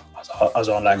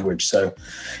language. So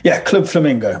yeah, Club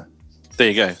Flamingo. There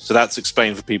you go. So that's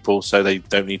explained for people so they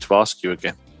don't need to ask you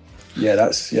again. Yeah,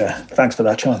 thanks for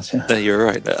that chance. Yeah, you're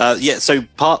right. So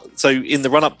in the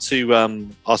run up to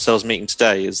our sales meeting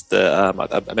today, is that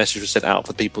a message was sent out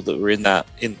for people that were in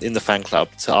the fan club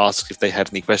to ask if they had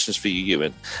any questions for you,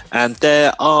 Ewan. And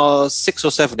there are 6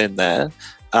 or 7 in there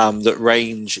that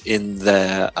range in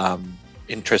their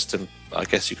interest and, I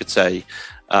guess you could say,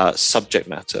 subject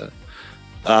matter.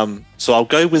 So I'll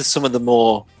go with some of the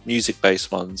more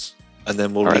music-based ones, and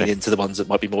then we'll lead into the ones that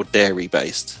might be more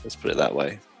dairy-based. Let's put it that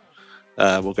way.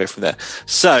 We'll go from there.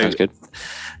 So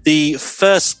the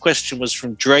first question was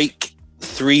from Drake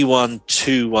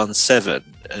 31217.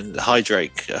 And hi,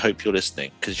 Drake. I hope you're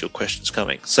listening because your question's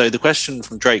coming. So the question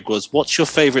from Drake was, what's your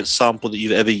favorite sample that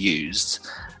you've ever used?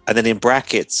 And then in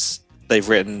brackets, they've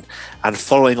written, and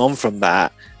following on from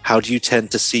that, how do you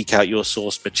tend to seek out your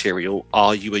source material?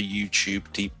 Are you a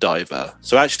YouTube deep diver?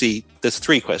 So actually, there's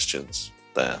 3 questions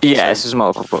there. Yeah, this is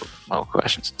multiple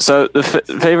questions. So the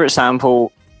favorite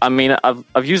sample, I mean,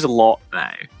 I've used a lot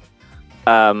now.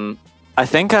 I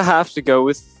think I have to go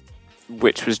with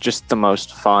which was just the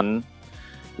most fun,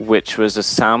 which was a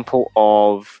sample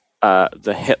of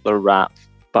the Hitler rap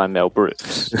by Mel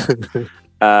Brooks.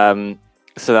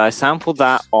 So I sampled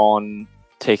that on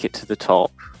Take It to the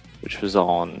Top, which was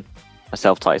on a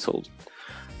self-titled.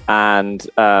 And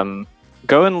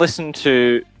go and listen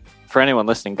to for anyone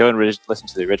listening, go and listen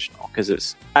to the original because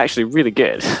it's actually really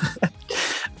good.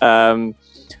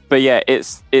 But yeah,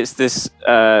 it's this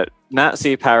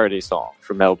Nazi parody song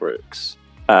from Mel Brooks,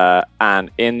 and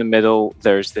in the middle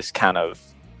there's this kind of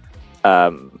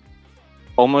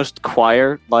almost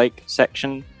choir-like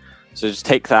section. So just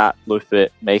take that, loop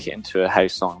it, make it into a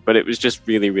house song. But it was just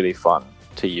really, really fun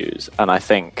to use, and I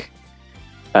think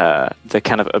the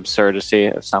kind of absurdity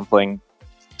of sampling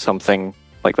something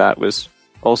like that was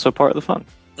also part of the fun.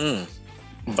 I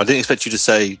didn't expect you to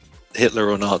say Hitler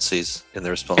or Nazis in the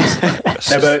response to that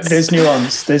question. No, but there's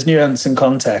nuance and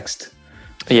context.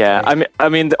 Yeah, I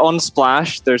mean, on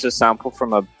Splash, there's a sample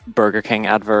from a Burger King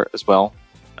advert as well,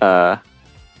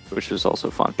 which was also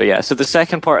fun. But yeah, so the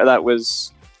second part of that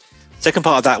was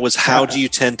how do you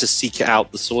tend to seek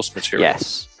out the source material?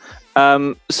 Yes.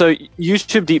 So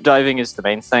YouTube deep diving is the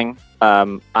main thing.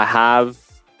 I have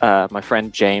my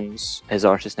friend James, his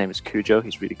artist name is Cujo.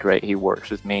 He's really great. He works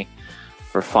with me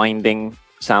for finding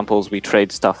samples. We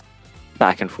trade stuff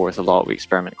back and forth a lot. We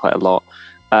experiment quite a lot.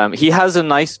 He has a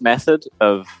nice method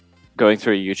of going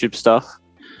through YouTube stuff,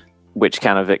 which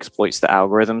kind of exploits the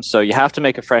algorithm. So you have to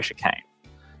make a fresh account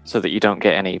so that you don't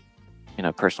get any,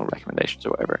 personal recommendations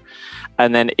or whatever.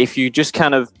 And then if you just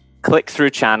kind of click through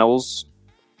channels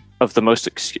of the most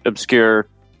obscure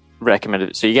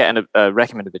recommended, so you get a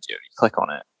recommended video, you click on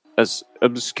it, as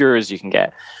obscure as you can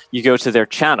get. You go to their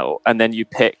channel and then you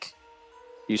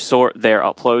sort their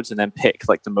uploads and then pick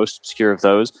like the most obscure of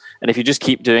those. And if you just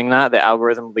keep doing that, the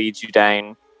algorithm leads you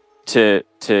down to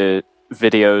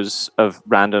videos of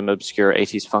random obscure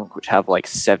 80s funk, which have like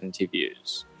 70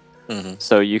 views. Mm-hmm.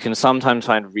 So you can sometimes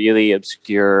find really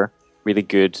obscure, really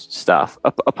good stuff.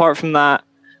 Apart from that,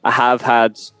 I have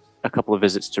had a couple of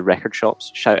visits to record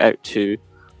shops. Shout out to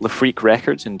Le Freak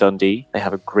Records in Dundee. They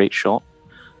have a great shop.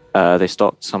 They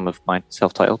stocked some of my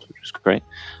self-titled, which was great.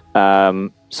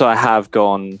 So I have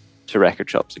gone to record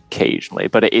shops occasionally,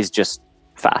 but it is just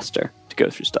faster to go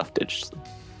through stuff digitally.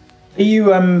 Are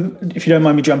you, if you don't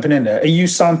mind me jumping in there, are you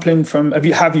sampling from?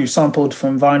 Have you sampled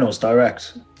from vinyls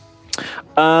direct?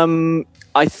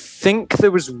 I think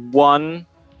there was one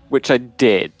which I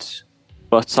did,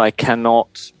 but I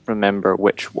cannot remember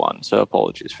which one. So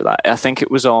apologies for that. I think it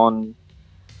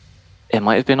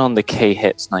might have been on the K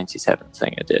Hits 97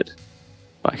 thing I did,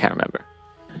 but I can't remember.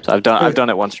 So I've done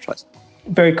it once or twice.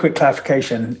 Very quick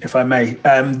clarification, if I may.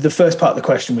 The first part of the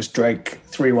question was Drake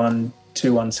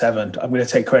 31217. I'm going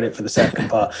to take credit for the second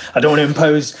part. I don't want to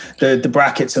impose the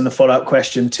brackets and the follow-up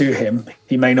question to him.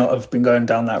 He may not have been going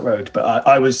down that road, but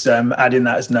I was adding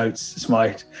that as notes. It's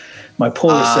my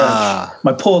poor research,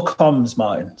 my poor comms,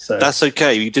 Martin. So that's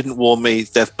okay. You didn't warn me,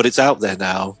 but it's out there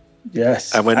now.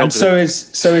 Yes, and so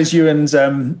is Ewan's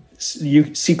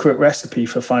secret recipe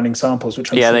for finding samples.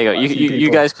 Which there you go.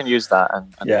 You guys can use that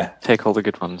and take all the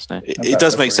good ones now. It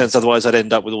does make sense. Otherwise, I'd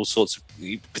end up with all sorts of.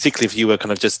 Particularly if you were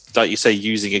kind of just like you say,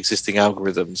 using existing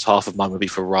algorithms. Half of mine would be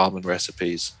for ramen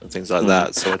recipes and things like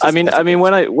that. So I mean,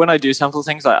 when I do sample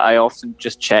things, I often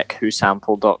just check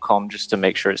whosampled.com just to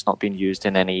make sure it's not being used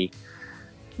in any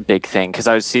big thing. Because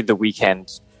I would see The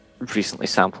Weeknd recently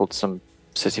sampled some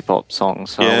city pop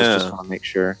songs, so I always just want to make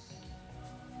sure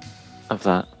of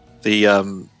that. I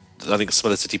think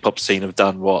some of the city pop scene have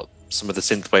done what some of the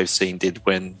synthwave scene did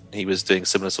when he was doing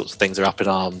similar sorts of things. They're up in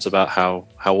arms about how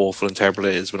awful and terrible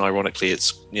it is, when ironically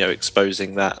it's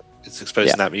exposing that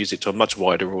music to a much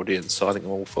wider audience. So I think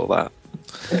I'm all for that.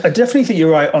 I definitely think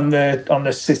you're right on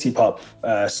the city pop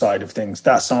side of things,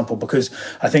 that sample, because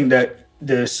I think that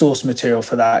the source material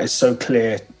for that is so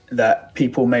clear that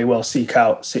people may well seek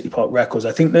out city pop records.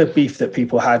 I think the beef that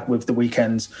people had with The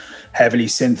Weeknd's heavily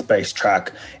synth-based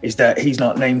track is that he's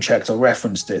not name-checked or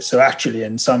referenced it. So actually,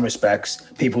 in some respects,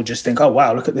 people just think, oh,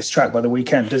 wow, look at this track by The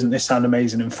Weeknd. Doesn't this sound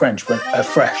amazing in fresh,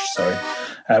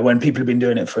 when people have been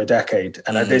doing it for a decade.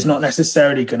 And there's not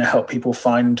necessarily going to help people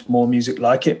find more music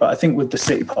like it. But I think with the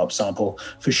city pop sample,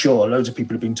 for sure, loads of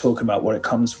people have been talking about what it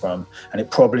comes from. And it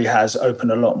probably has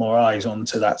opened a lot more eyes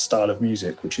onto that style of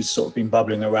music, which has sort of been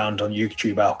bubbling around on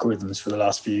YouTube algorithms for the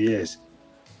last few years.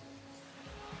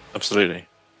 Absolutely.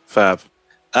 Fab.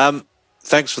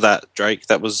 Thanks for that, Drake.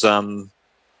 That was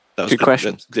good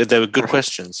questions. They were good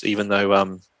questions, even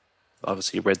though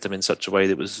obviously you read them in such a way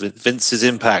that was Vince's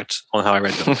impact on how I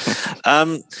read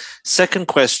them. Second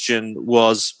question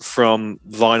was from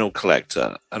Vinyl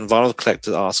Collector, and Vinyl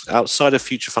Collector asks, outside of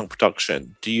Future Funk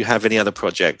production, do you have any other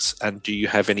projects, and do you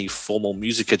have any formal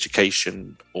music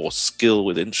education or skill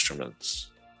with instruments?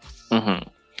 Mm-hmm.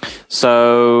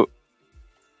 So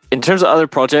in terms of other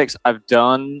projects, I've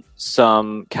done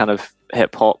some kind of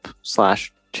hip hop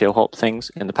 / chill hop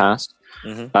things in the past.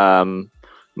 Mm-hmm.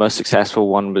 most successful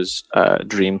one was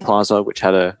Dream Plaza, which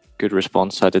had a good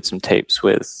response. I did some tapes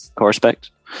with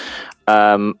Corspect.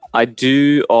 I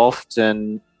do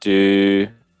often do.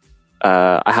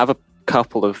 I have a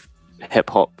couple of hip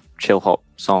hop, chill hop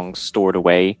songs stored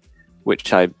away,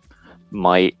 which I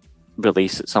might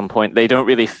release at some point. They don't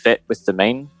really fit with the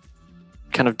main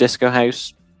kind of disco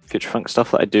house, future funk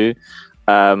stuff that I do.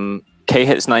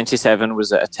 K-Hits 97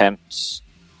 was an attempt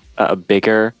at a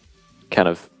bigger kind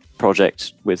of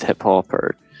project with hip hop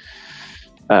or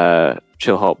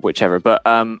chill hop, whichever. But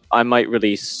I might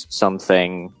release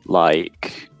something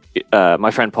like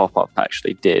my friend Pop Up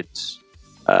actually did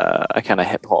a kind of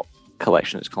hip hop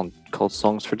collection. It's called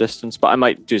Songs for Distance, but I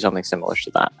might do something similar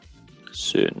to that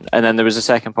soon. And then there was a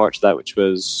second part to that, which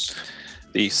was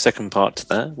it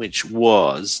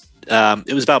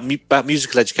was about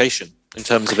musical education in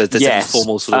terms of a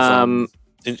formal sort of.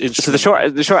 So the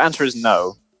short answer is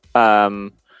no.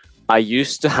 I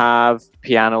used to have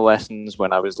piano lessons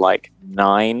when I was like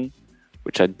 9,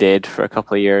 which I did for a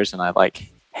couple of years, and I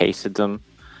like hated them.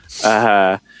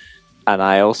 And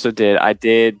I also did.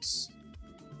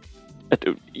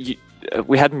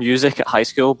 We had music at high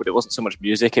school, but it wasn't so much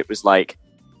music. It was like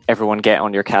everyone get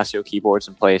on your Casio keyboards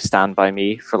and play Stand By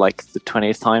Me for like the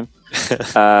 20th time.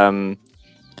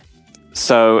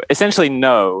 So essentially,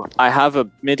 no. I have a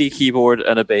MIDI keyboard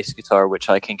and a bass guitar, which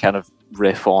I can kind of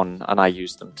riff on, and I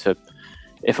use them to,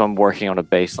 if I'm working on a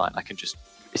bass line, I can just,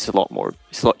 it's a lot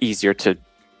easier to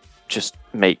just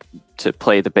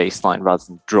play the bass line rather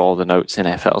than draw the notes in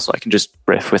FL, so I can just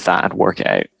riff with that and work it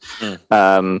out.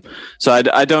 So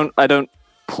I don't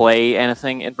play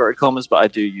anything inverted commas, but I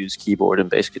do use keyboard and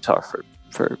bass guitar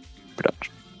for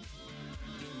production.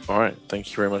 All right, thank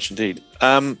you very much indeed.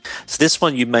 So this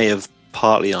one you may have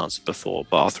partly answered before,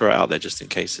 but I'll throw it out there just in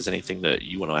case there's anything that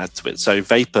you want to add to it. So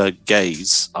Vapor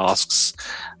Gaze asks,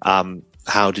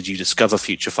 how did you discover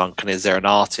Future Funk, and is there an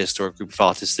artist or a group of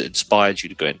artists that inspired you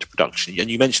to go into production? And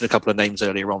you mentioned a couple of names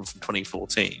earlier on from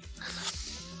 2014.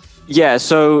 Yeah,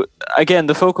 so again,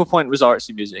 the focal point was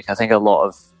artsy music. I think a lot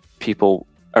of people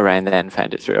around then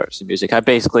found it through artsy music. I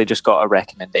basically just got a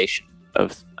recommendation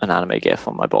of an anime GIF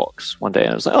on my box one day,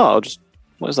 and I was like,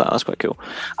 what is that? That's quite cool.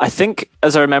 I think,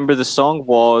 as I remember, the song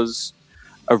was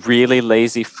a really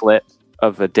lazy flip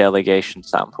of a Delegation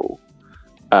sample.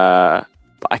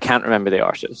 But I can't remember the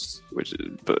artist,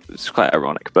 but it's quite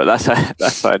ironic. But that's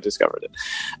how I discovered it.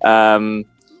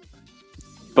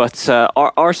 But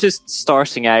our artists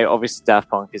starting out, obviously Daft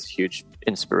Punk is a huge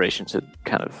inspiration to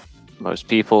kind of most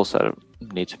people, so I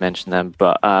don't need to mention them.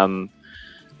 But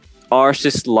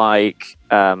artists like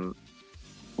I'm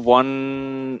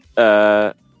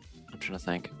trying to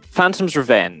think. Phantom's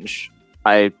Revenge.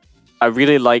 I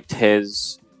really liked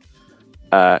his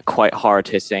quite hard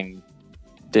hitting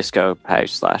disco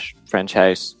house / French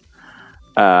house.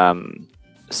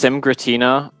 Sim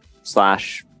Gratina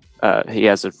 / he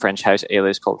has a French house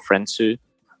alias called Frensu.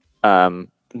 Not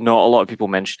a lot of people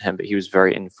mention him, but he was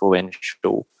very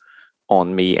influential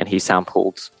on me, and he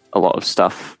sampled a lot of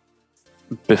stuff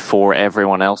before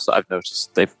everyone else that I've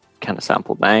noticed they've kind of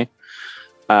sampled now.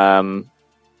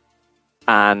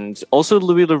 And also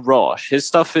Louis LaRoche. His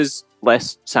stuff is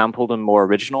less sampled and more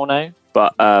original now,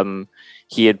 but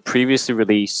he had previously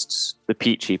released the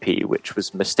Peach EP, which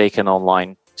was mistaken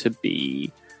online to be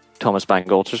Thomas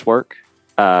Bangalter's work.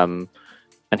 And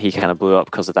he kind of blew up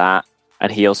because of that.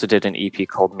 And he also did an EP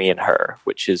called Me and Her,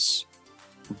 which is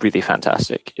really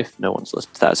fantastic if no one's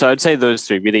listened to that. So I'd say those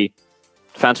three, really,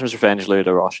 Phantom's Revenge, Louis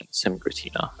LaRoche, and Sim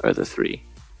Gratina are the three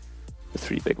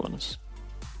big ones.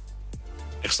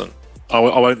 Excellent. I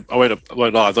won't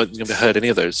lie. I've not heard any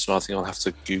of those, so I think I'll have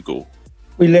to Google.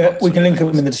 We can link them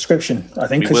in the description, I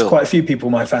think, because quite a few people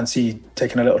might fancy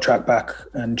taking a little track back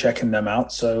and checking them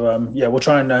out. So, we'll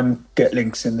try and get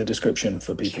links in the description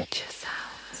for people.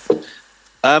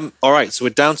 All right, so we're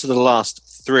down to the last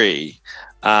three.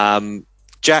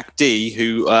 Jack D,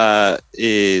 who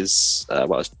is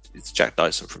it's Jack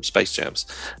Dyson from Space Jams.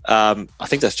 I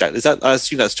think that's Jack. I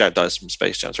assume that's Jack Dyson from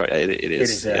Space Jams, right? It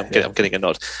is. I'm getting a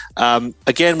nod.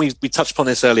 Again, we touched upon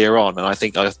this earlier on, and I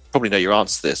think I probably know your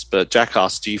answer to this. But Jack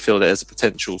asked, "Do you feel there's a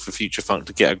potential for Future Funk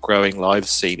to get a growing live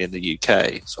scene in the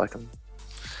UK?" So I can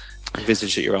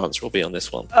envisage that your answer will be on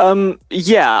this one. I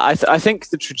think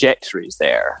the trajectory is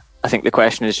there. I think the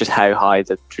question is just how high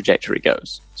the trajectory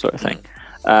goes, sort of thing.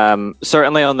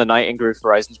 Certainly on the night in Groove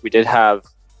Horizons, we did have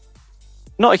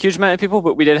not a huge amount of people,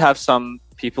 but we did have some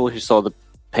people who saw the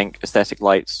pink aesthetic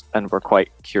lights and were quite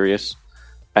curious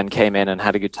and came in and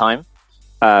had a good time.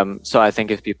 So I think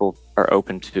if people are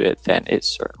open to it, then it's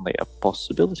certainly a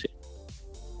possibility.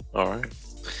 All right.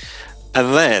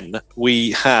 And then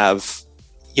we have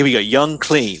Here we go. Young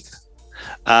Clean.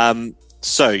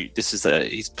 So this is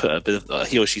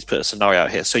he or she's put a scenario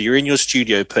out here. So you're in your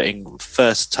studio putting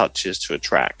first touches to a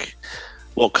track.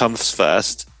 What comes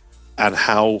first, and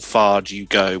how far do you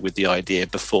go with the idea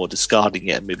before discarding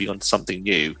it and moving on to something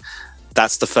new?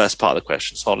 That's the first part of the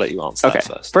question. So I'll let you answer that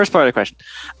first. First part of the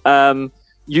question.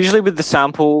 Usually with the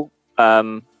sample,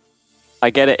 I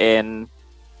get it in.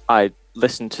 I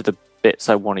listen to the bits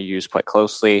I want to use quite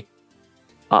closely.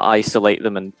 I isolate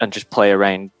them and just play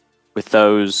around with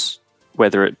those,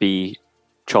 whether it be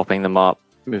chopping them up,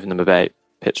 moving them about,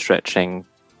 pitch stretching,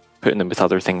 putting them with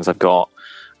other things I've got.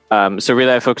 So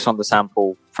really I focus on the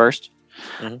sample first,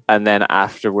 and then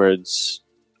afterwards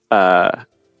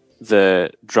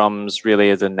the drums really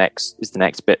is the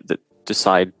next bit that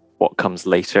decide what comes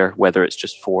later, whether it's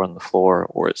just 4 on the floor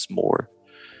or it's more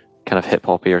kind of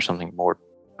hip-hoppy or something more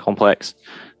complex.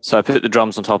 So I put the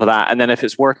drums on top of that, and then if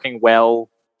it's working well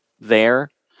there,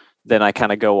 then I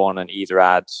kind of go on and either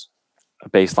add a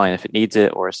bass line if it needs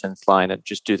it or a synth line and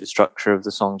just do the structure of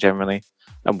the song generally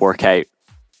and work out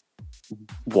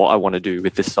what I want to do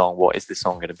with this song. What is this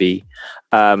song going to be?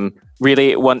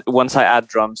 Really, once I add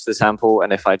drums to the sample,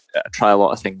 and if I try a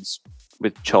lot of things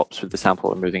with chops with the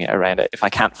sample and moving it around it, if I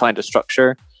can't find a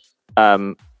structure,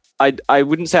 I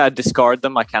wouldn't say I'd discard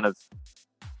them. I kind of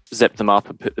zip them up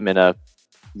and put them in a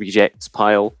rejects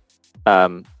pile,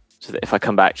 so that if I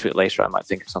come back to it later, I might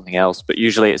think of something else. But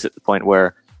usually it's at the point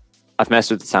where I've messed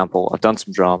with the sample, I've done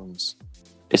some drums,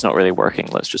 it's not really working,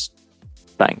 let's just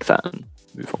bank that and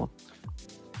move on.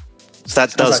 So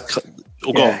that does...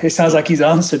 It sounds like he's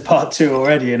answered part 2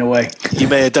 already in a way. You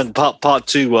may have done part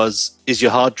 2 was, is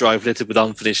your hard drive littered with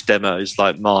unfinished demos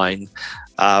like mine?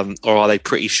 Or are they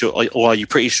pretty sure, or are you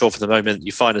pretty sure for the moment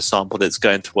you find a sample that's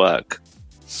going to work?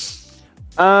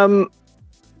 I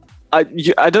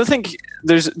don't think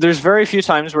there's very few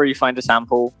times where you find a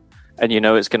sample and you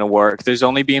know it's going to work. There's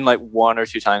only been like 1 or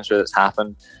 2 times where that's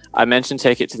happened. I mentioned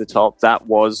Take It to the Top. That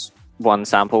was one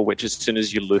sample which as soon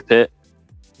as you loop it,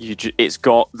 it's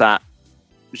got that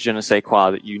je ne sais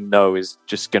quoi that you know is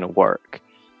just going to work.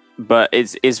 But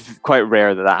it's quite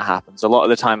rare that happens. A lot of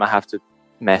the time I have to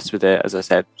mess with it, as I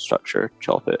said, structure,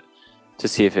 chop it to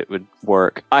see if it would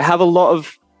work. I have a lot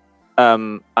of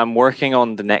I'm working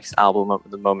on the next album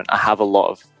at the moment. I have a lot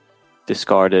of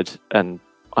discarded and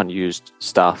unused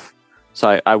stuff.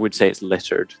 So I would say it's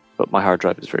littered, but my hard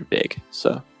drive is very big,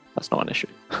 so that's not an issue.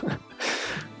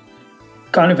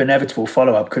 Kind of inevitable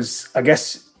follow-up, because I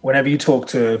guess whenever you talk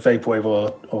to vaporwave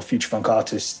or future funk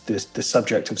artists, the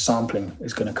subject of sampling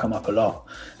is going to come up a lot,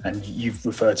 and you've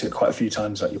referred to it quite a few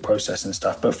times, like your process and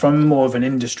stuff. But from more of an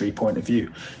industry point of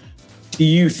view, do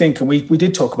you think, and we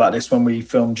did talk about this when we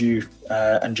filmed you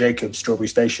and Jacob, Strawberry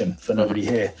Station, for Nobody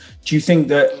Here, do you think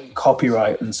that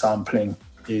copyright and sampling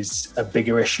is a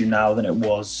bigger issue now than it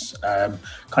was?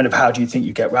 Kind of how do you think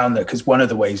you get around that? Because one of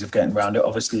the ways of getting around it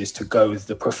obviously is to go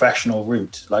the professional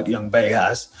route, like Young Bay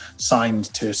has, signed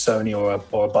to Sony or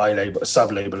a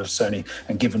sub-label of Sony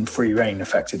and given free reign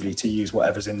effectively to use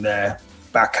whatever's in their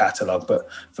back catalogue. But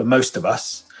for most of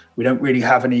us, we don't really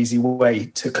have an easy way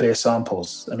to clear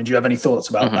samples. I mean, do you have any thoughts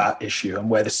about that issue and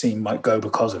where the scene might go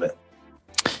because of it?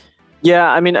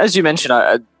 Yeah, I mean, as you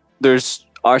mentioned, there's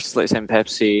artists like Saint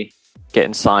Pepsi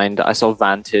getting signed. I saw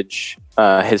Vantage,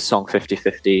 his song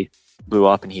 50/50 blew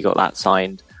up and he got that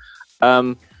signed.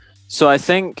 So I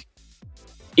think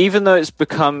even though it's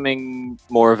becoming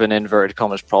more of an inverted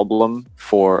commas problem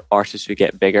for artists who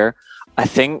get bigger, I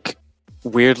think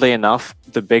weirdly enough,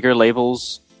 the bigger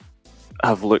labels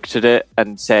have looked at it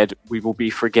and said, we will be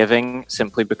forgiving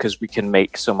simply because we can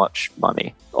make so much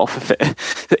money off of it.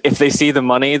 If they see the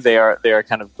money, they are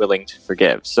kind of willing to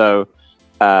forgive. So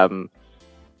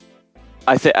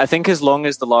I think as long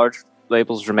as the large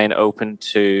labels remain open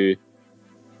to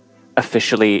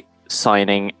officially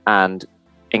signing and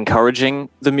encouraging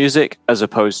the music as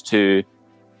opposed to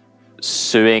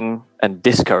suing and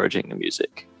discouraging the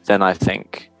music, then I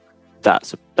think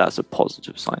that's a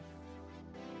positive sign.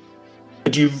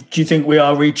 Do you think we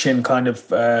are reaching kind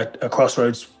of a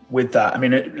crossroads with that? I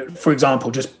mean, for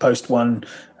example, just post one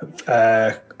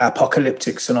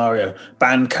apocalyptic scenario,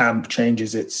 Bandcamp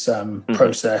changes its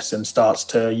process and starts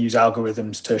to use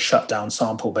algorithms to shut down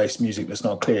sample-based music that's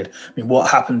not cleared. I mean, what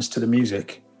happens to the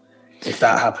music if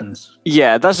that happens?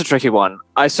 Yeah, that's a tricky one.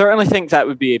 I certainly think that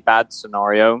would be a bad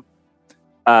scenario.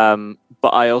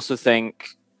 But I also think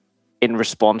in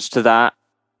response to that,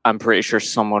 I'm pretty sure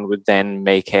someone would then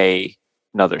make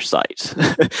another site.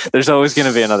 There's always going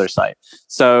to be another site.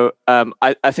 So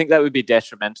I think that would be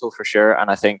detrimental for sure.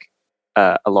 And I think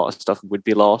a lot of stuff would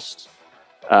be lost.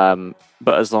 But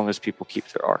as long as people keep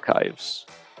their archives,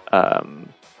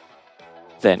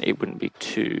 then it wouldn't be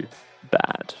too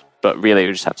bad. But really,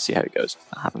 we just have to see how it goes.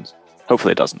 That happens.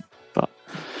 Hopefully, it doesn't. But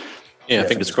yeah,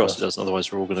 fingers crossed it doesn't.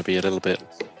 Otherwise, we're all going to be a little bit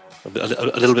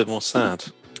more sad.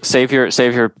 Save your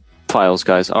files,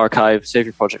 guys. Archive. Save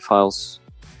your project files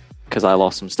because I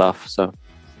lost some stuff. So,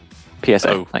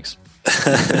 PSA. Thanks.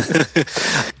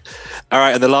 All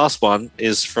right, and the last one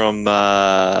is from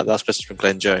last question from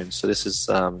Glenn Jones. So this is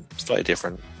slightly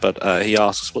different, but he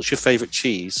asks, "What's your favourite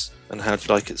cheese, and how do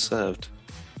you like it served?"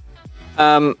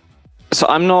 So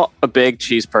I'm not a big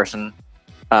cheese person.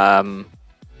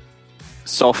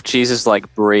 Soft cheeses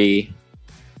like brie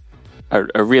are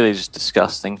really just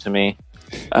disgusting to me.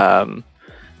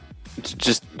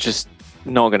 Just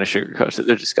not going to sugarcoat it.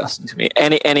 They're disgusting to me.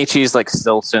 Any cheese like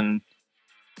Stilton,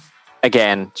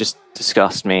 again, just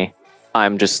disgust me.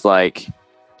 I'm just like,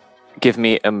 give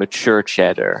me a mature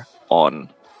cheddar on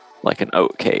like an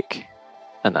oat cake,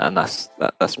 and that's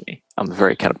me. I'm a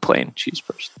very kind of plain cheese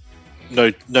person.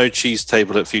 No cheese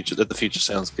table at the Future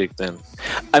Sounds gig then.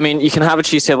 I mean, you can have a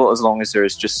cheese table as long as there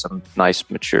is just some nice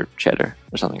mature cheddar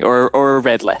or something, or a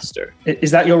red Leicester.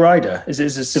 Is that your rider? Is it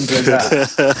as simple as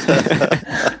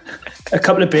that? A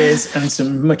couple of beers and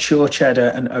some mature cheddar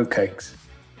and oat cakes.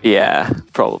 Yeah,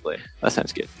 probably. That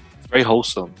sounds good. Very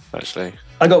wholesome, actually.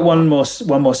 I got one more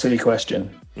silly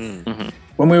question. Mm-hmm.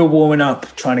 When we were warming up,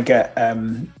 trying to get,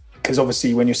 because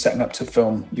obviously when you're setting up to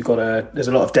film, there's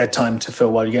a lot of dead time to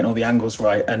fill while you're getting all the angles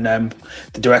right. And the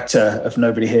director of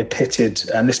Nobody Here pitted,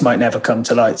 and this might never come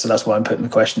to light, so that's why I'm putting the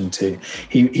question to.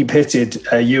 He pitted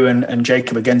Ewan and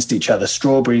Jacob against each other,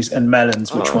 strawberries and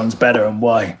melons. Which one's better and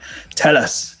why? Tell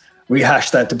us. Rehash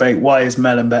that debate. Why is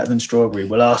melon better than strawberry?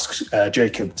 We'll ask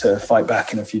Jacob to fight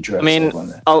back in a future episode. I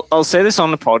mean, I'll say this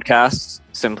on the podcast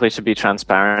simply to be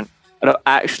transparent. I don't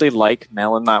actually like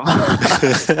melon that much.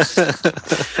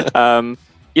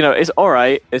 It's all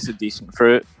right. It's a decent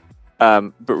fruit.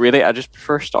 But really, I just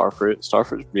prefer star fruit. Star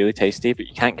fruit is really tasty, but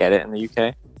you can't get it in the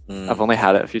UK. I've only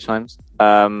had it a few times.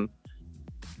 I'd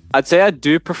say I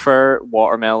do prefer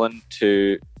watermelon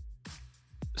to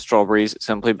strawberries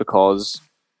simply because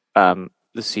the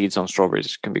seeds on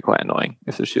strawberries can be quite annoying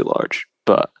if they're too large,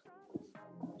 but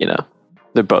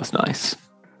they're both nice.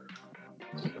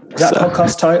 That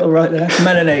podcast title right there,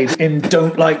 Melonade in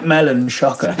Don't Like Melon.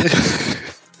 Shocker.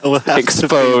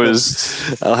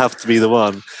 Exposed. I'll have to be the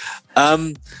one.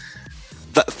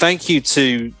 Thank you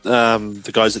to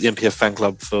the guys at the MPF fan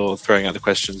club for throwing out the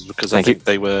questions, because I think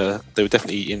they were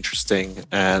definitely interesting.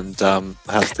 And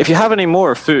if you have any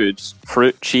more foods,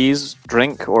 fruit, cheese,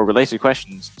 drink, or related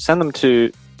questions, send them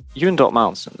to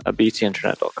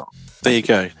ewan.mounson@btinternet.com. There you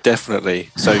go, definitely.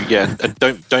 So yeah, and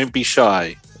don't be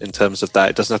shy in terms of that.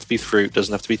 It doesn't have to be fruit,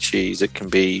 doesn't have to be cheese. It can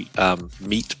be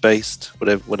meat based,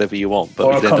 whatever you want. But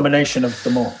or a combination of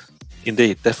them all.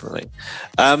 Indeed, definitely.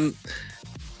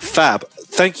 Fab.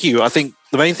 Thank you. I think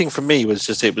the main thing for me was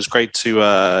just it was great to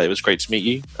meet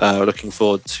you. Looking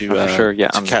forward to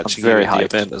catching you at the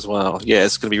event as well. Yeah,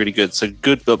 it's going to be really good. So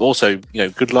good, but also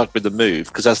good luck with the move,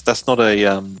 because that's not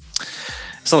a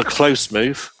it's not a close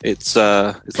move. It's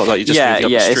not like you just moving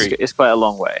up the street. It's quite a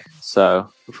long way.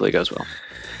 So hopefully it goes well.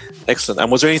 Excellent.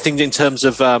 And was there anything in terms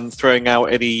of throwing out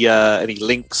any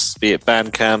links, be it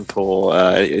Bandcamp or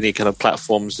any kind of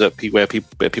platforms where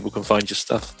people can find your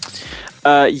stuff?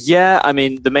 I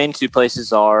mean, the main two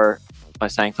places are my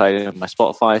SoundCloud and my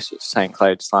Spotify. So it's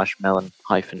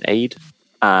SoundCloud/melon-aid.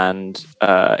 And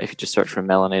if you just search for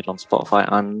Melonade on Spotify,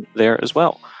 I'm there as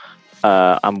well.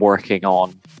 I'm working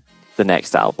on the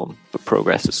next album, but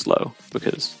progress is slow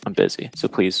because I'm busy. So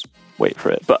please wait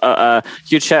for it. But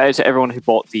huge shout out to everyone who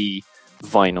bought the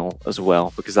vinyl as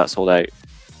well, because that sold out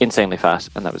insanely fast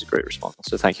and that was a great response.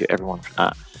 So thank you everyone for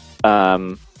that.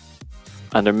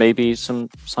 And there may be some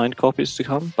signed copies to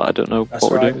come, but I don't know what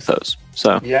we're doing with those.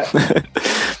 So yeah,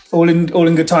 all in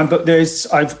good time. But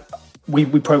we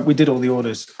did all the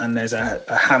orders, and there's a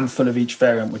handful of each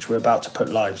variant which we're about to put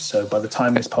live. So by the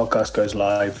time this podcast goes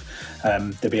live,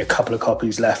 there'll be a couple of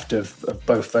copies left of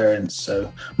both variants.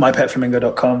 So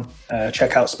mypetflamingo.com.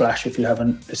 Check out Splash if you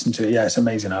haven't listened to it. Yeah, it's an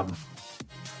amazing album.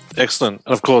 Excellent.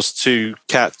 And of course, to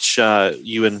catch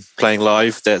Ewan playing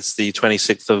live, that's the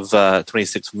 26th of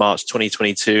March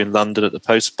 2022 in London at the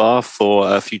Post Bar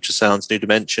for Future Sounds New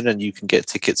Dimension, and you can get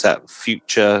tickets at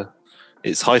Future.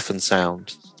 It's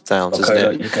 -sounds,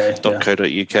 isn't it?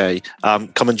 .co.uk.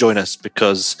 Come and join us,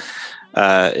 because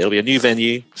it'll be a new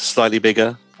venue, slightly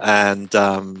bigger, and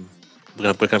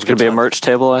we're going to be a merch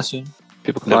table, I assume.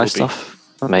 People can buy stuff.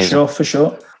 Amazing. Sure, for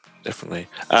sure. Definitely.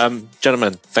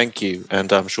 Gentlemen, thank you,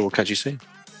 and I'm sure we'll catch you soon.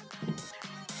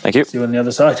 Thank you. See you on the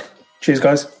other side. Cheers,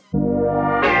 guys.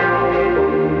 Future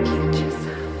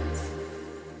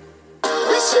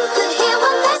Sounds.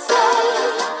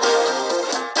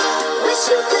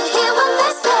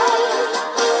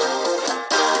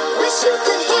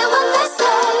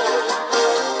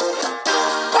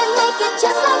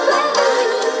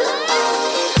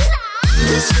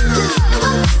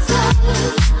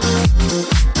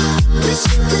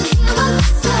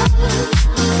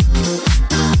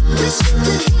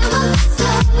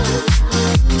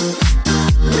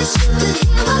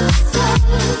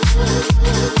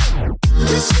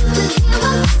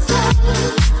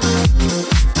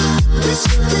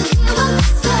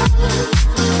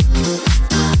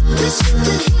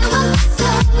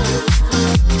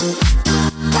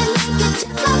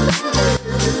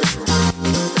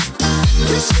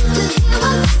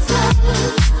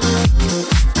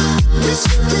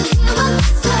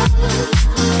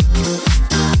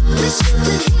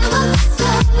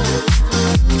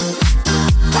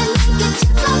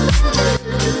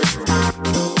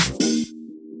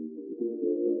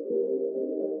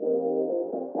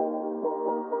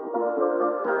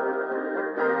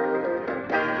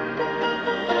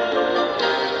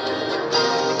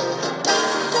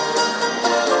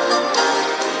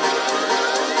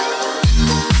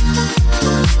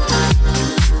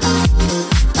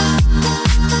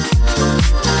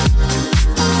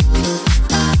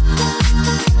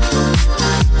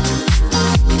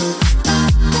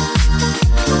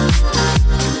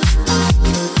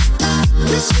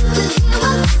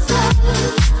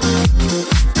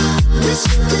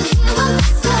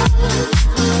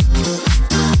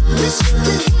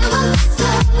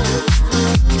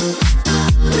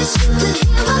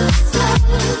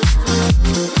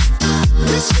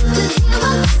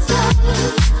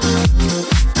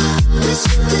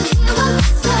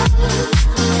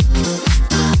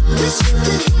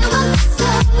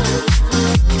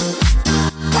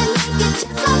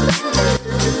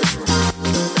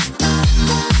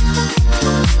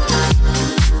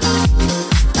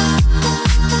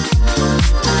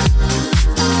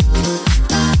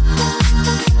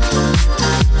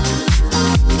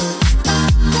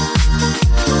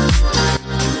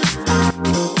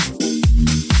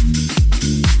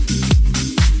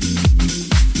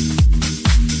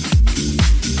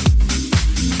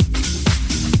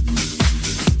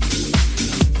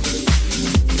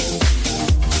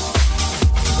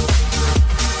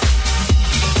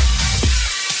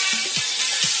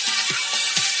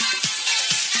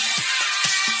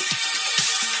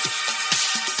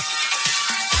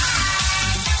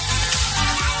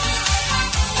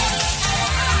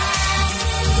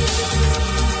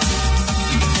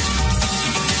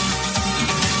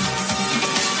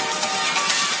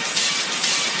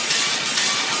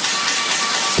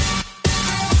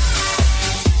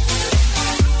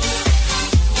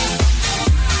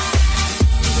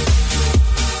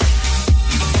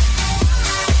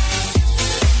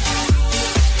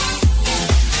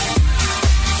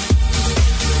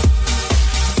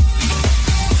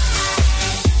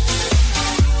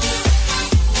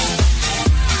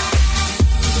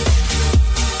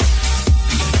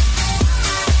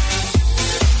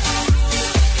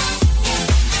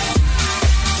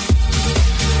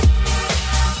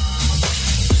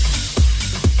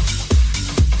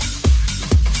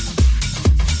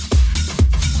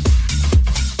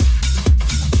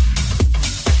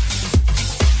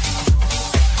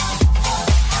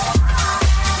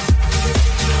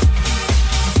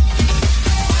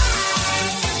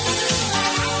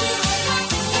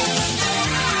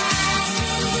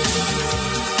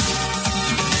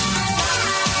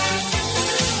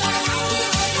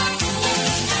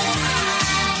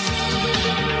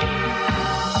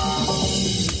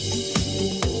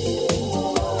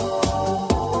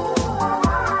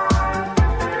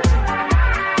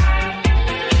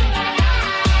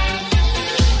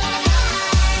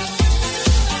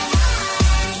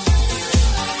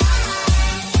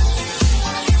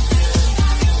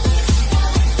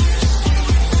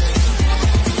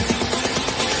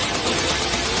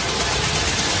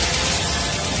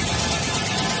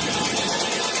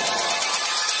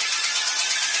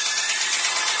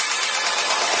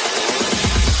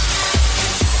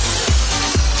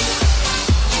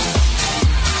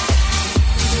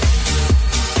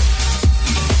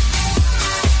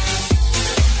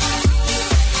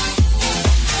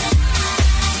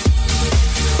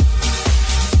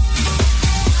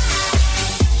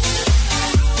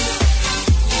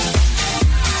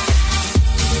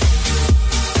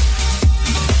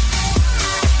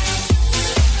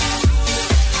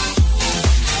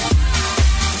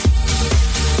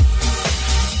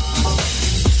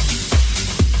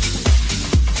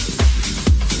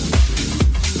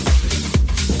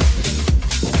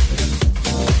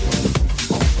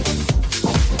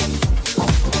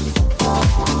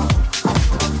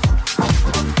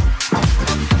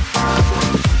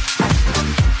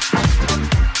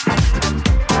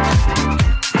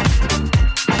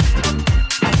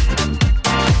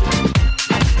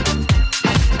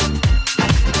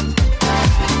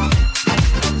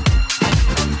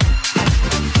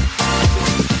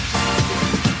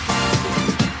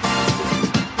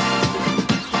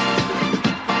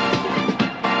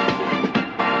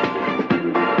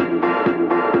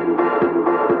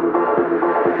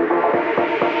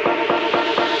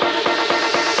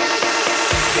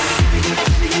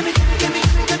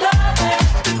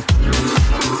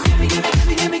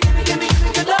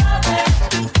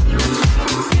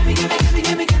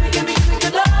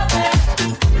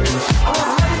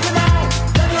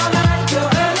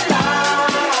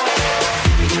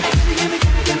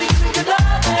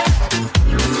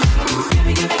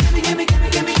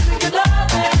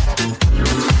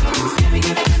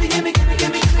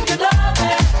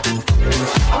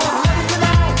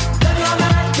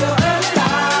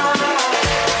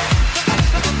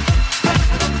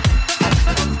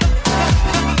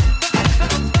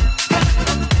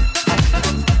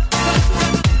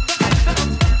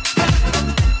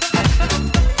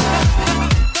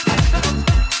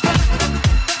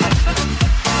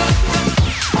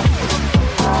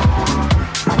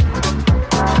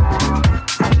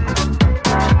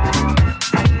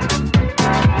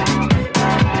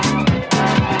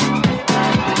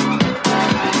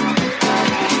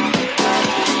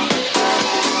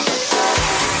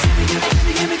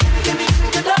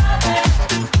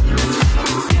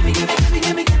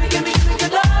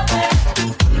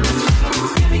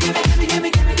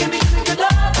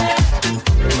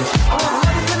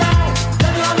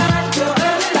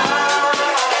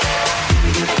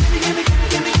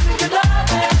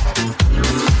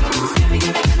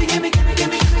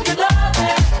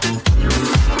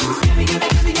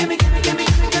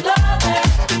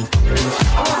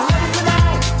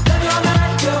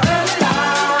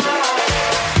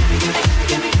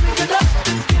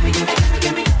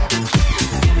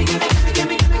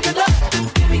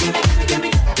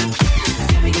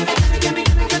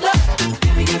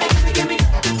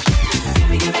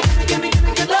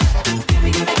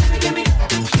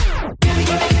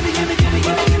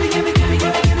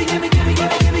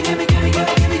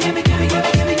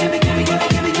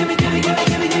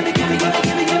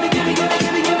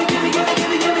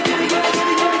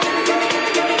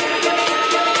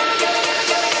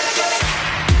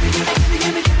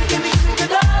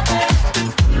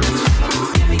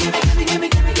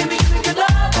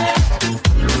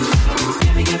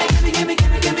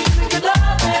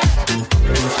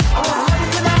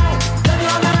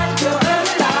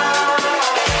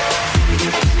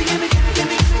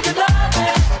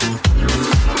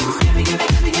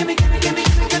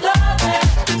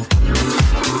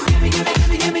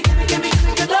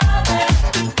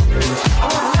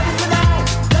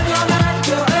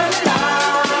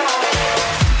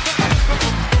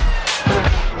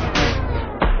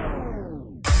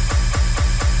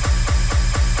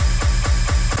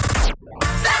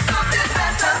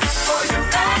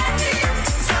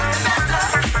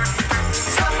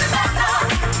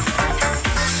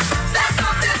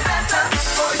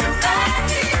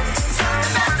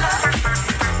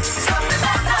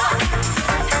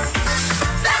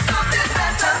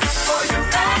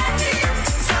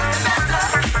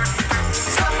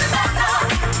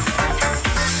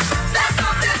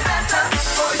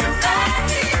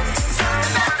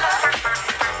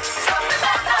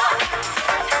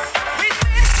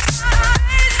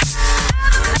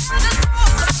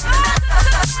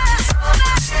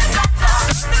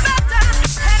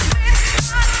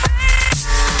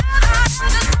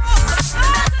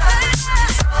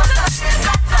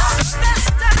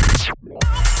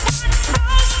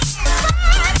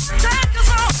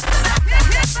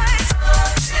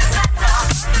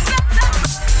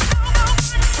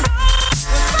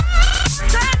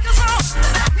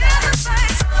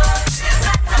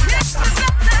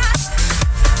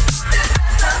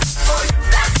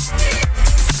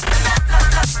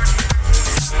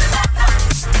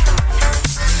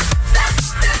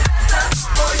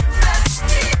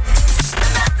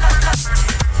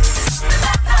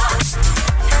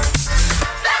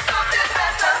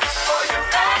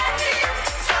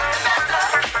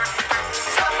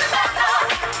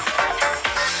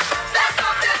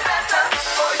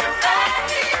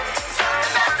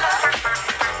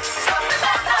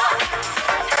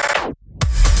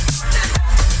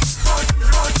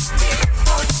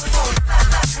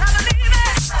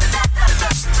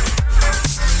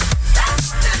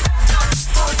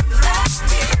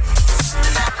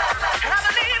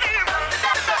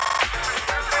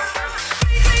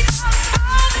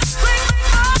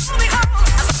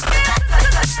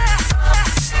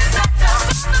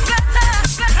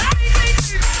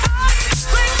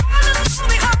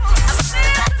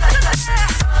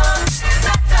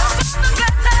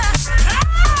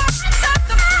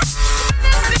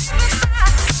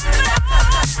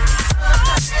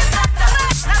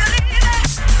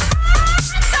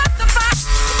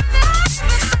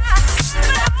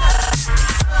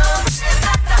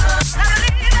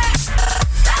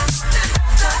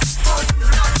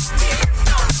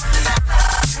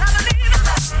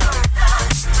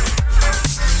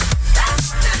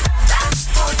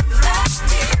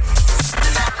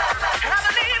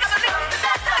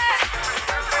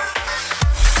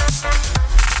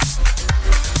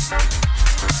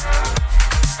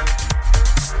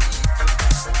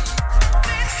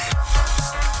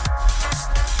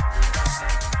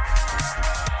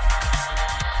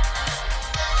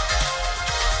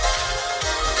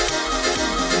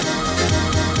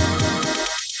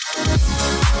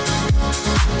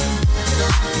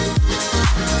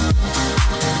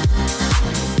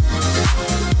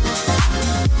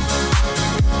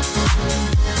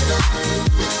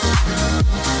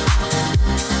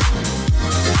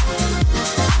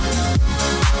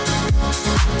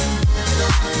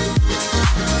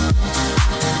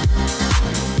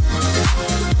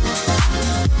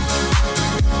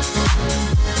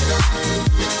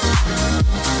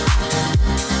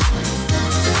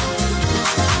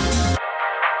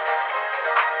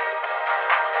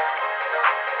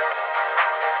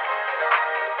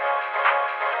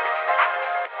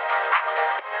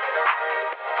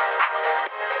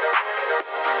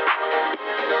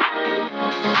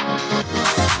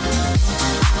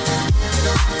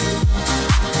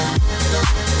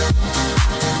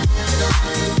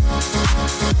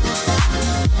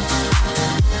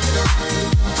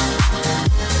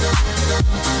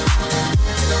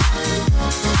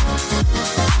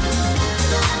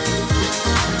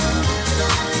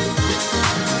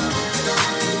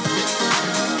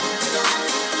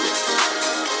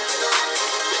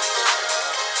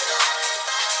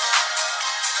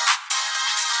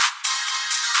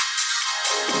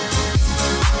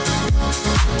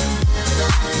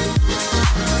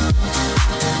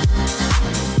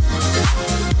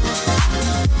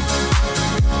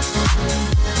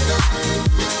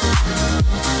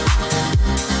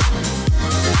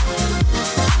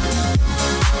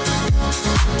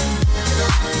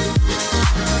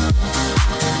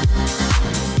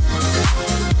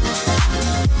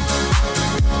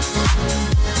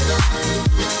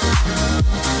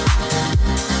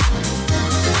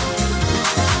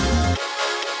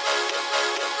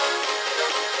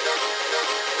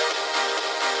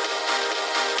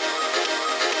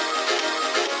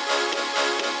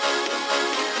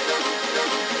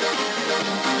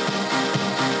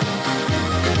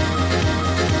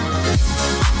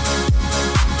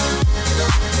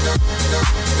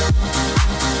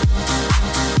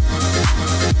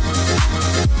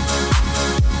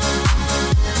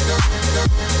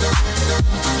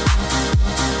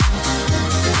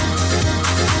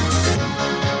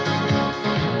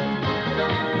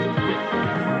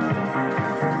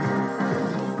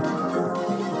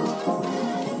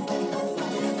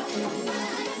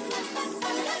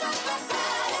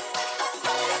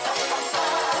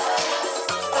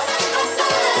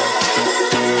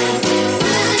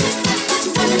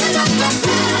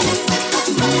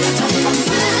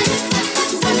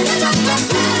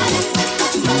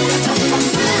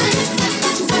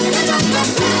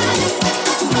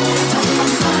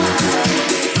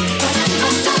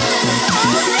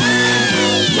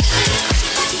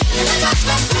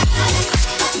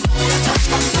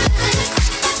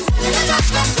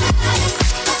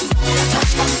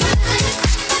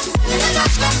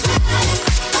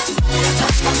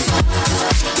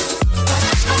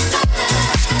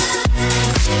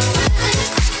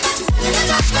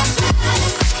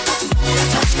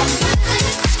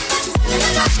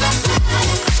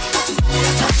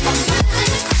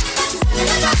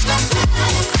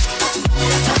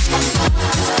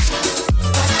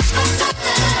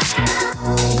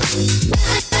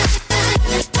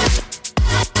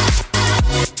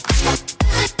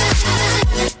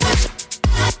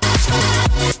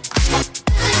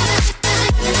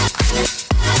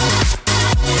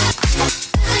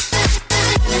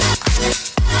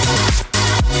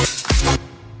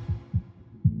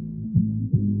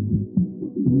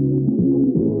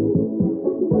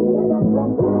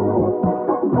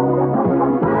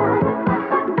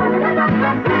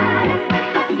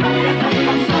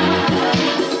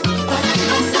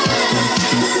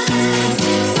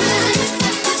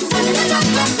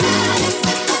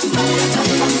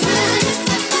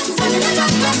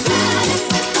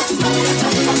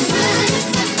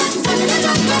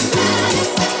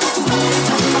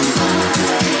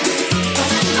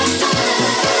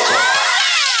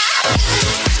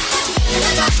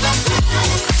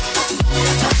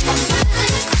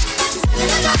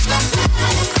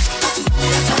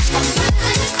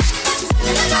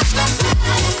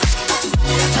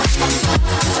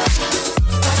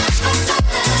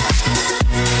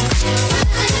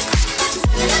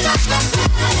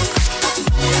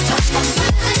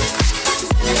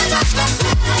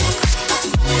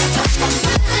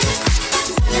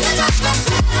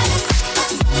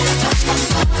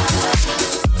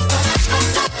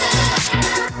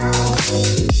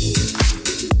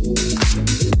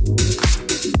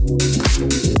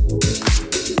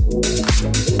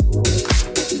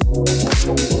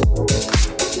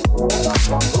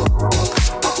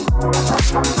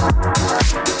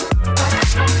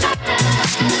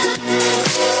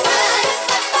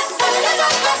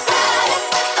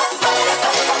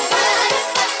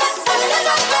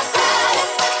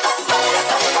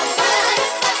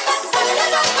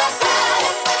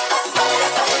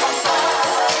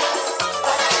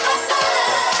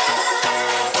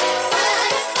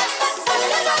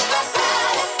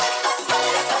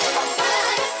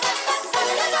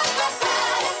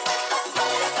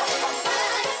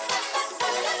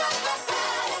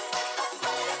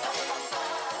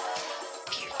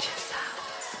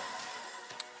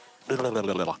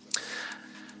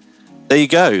 There you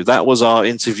go. That was our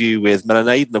interview with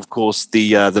Melons, and of course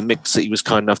the mix that he was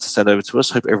kind enough to send over to us.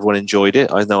 Hope everyone enjoyed it.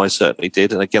 I know I certainly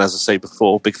did. And again, as I say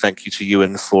before, big thank you to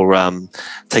Ewan for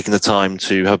taking the time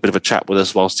to have a bit of a chat with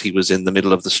us whilst he was in the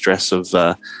middle of the stress of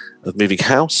moving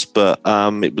house. But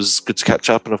it was good to catch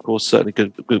up, and of course, certainly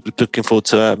good. Looking forward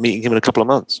to meeting him in a couple of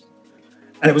months.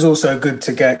 And it was also good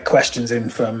to get questions in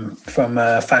from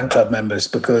fan club members,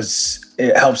 because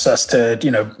it helps us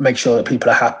to, make sure that people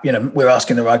are happy. We're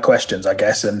asking the right questions, I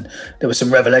guess. And there were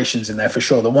some revelations in there for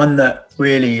sure. The one that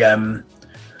really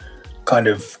kind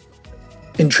of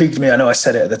intrigued me, I know I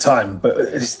said it at the time, but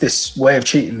it's this way of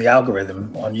cheating the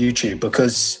algorithm on YouTube,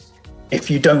 because if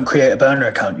you don't create a burner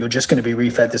account, you're just going to be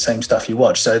refed the same stuff you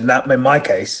watch. So in my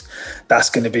case, that's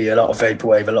going to be a lot of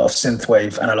vaporwave, a lot of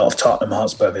synthwave, and a lot of Tottenham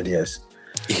Hotspur videos.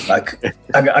 Like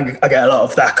I get a lot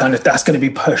of that kind of, that's going to be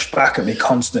pushed back at me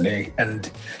constantly. And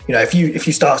if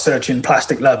you start searching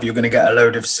Plastic Love, you're going to get a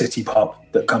load of city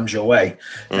pop that comes your way.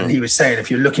 And he was saying, if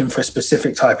you're looking for a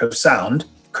specific type of sound,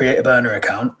 create a burner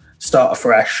account, start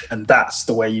afresh, and that's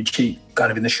the way you cheat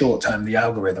kind of in the short term the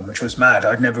algorithm, which was mad.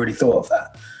 I'd never really thought of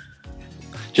that.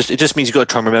 It just means you've got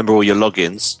to try and remember all your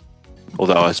logins,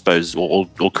 although I suppose, or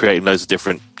creating loads of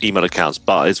different email accounts,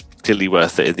 but it's clearly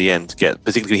worth it in the end to get,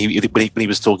 particularly when he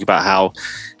was talking about how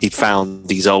he'd found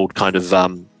these old kind of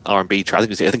R&B tracks. I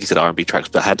think he said R&B tracks,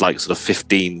 but had like sort of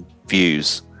 15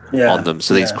 views on them.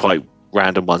 So these quite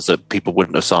random ones that people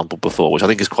wouldn't have sampled before, which I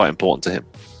think is quite important to him.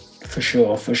 For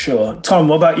sure. Tom,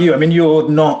 what about you? I mean, you're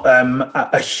not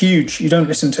you don't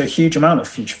listen to a huge amount of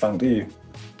Future Funk, do you?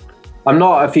 I'm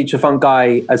not a Future Funk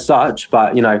guy as such,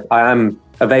 but I am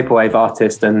a vaporwave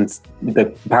artist, and the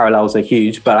parallels are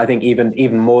huge. But I think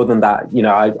even more than that,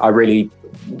 I really,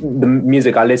 the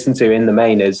music I listen to in the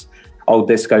main is old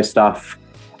disco stuff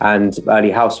and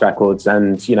early house records,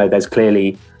 and there's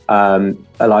clearly a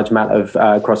large amount of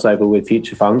crossover with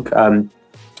Future Funk.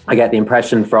 I get the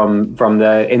impression from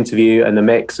the interview and the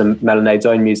mix and Melonade's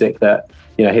own music that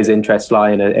his interests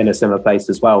lie in a similar place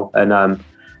as well. And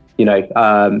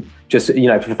from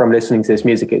listening to this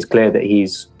music, it's clear that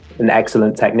he's an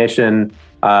excellent technician.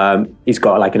 He's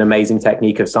got like an amazing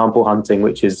technique of sample hunting,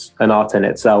 which is an art in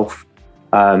itself.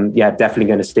 Definitely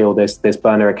going to steal this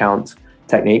burner account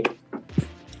technique.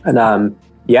 And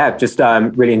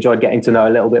really enjoyed getting to know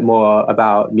a little bit more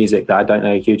about music that I don't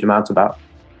know a huge amount about.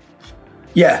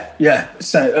 Yeah.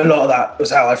 So a lot of that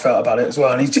was how I felt about it as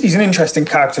well. And he's an interesting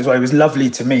character as well. He was lovely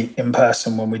to meet in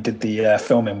person when we did the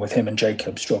filming with him and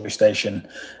Jacob, Strawberry Station.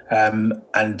 And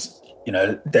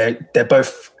they're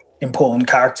both important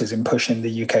characters in pushing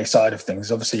the UK side of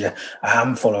things. Obviously a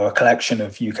handful or a collection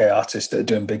of UK artists that are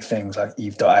doing big things like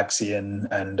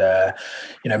Eve.Axion and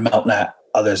Meltnet,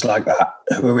 others like that,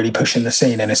 who are really pushing the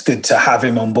scene. And it's good to have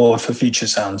him on board for Future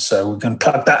Sound. So we can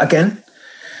plug that again.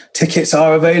 Tickets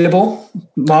are available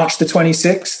March the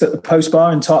 26th at the Post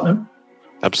Bar in Tottenham.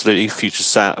 Absolutely.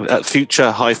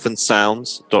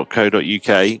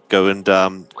 future-sounds.co.uk. Go and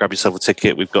grab yourself a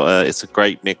ticket. We've got it's a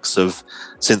great mix of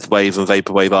synthwave and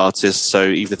vaporwave artists. So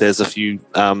even if there's a few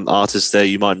artists there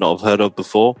you might not have heard of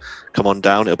before, come on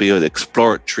down. It'll be an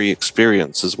exploratory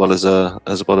experience as well as a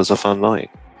fun night.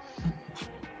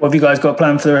 What have you guys got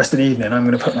planned for the rest of the evening? I'm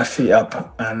going to put my feet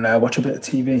up and watch a bit of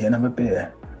TV and have a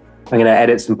beer. I'm going to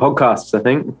edit some podcasts, I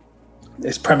think.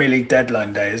 It's Premier League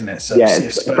deadline day, isn't it? So yeah, see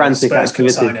if Spurs can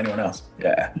sign anyone else.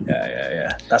 Yeah.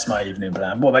 That's my evening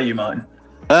plan. What about you, Martin?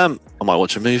 I might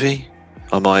watch a movie.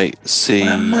 I might see...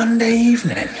 On a Monday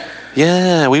evening?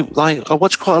 Yeah, I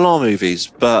watch quite a lot of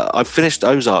movies, but I've finished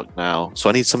Ozark now, so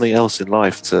I need something else in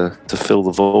life to fill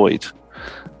the void.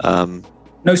 No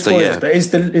spoilers, but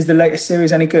is the latest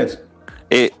series any good?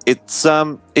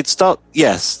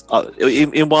 Yes.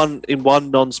 In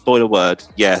one non-spoiler word,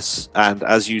 yes. And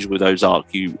as usual with Ozark,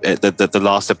 the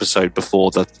last episode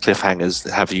before the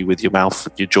cliffhangers have you with your mouth,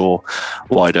 your jaw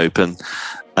wide open,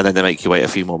 and then they make you wait a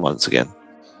few more months again.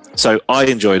 So I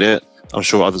enjoyed it. I'm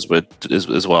sure others would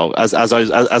as well. As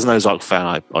an Ozark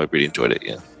fan, I really enjoyed it.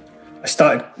 Yeah. I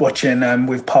started watching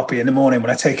with Poppy in the morning.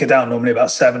 When I take her down, normally about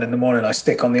 7 a.m, I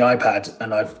stick on the iPad,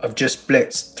 and I've just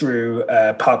blitzed through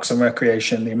Parks and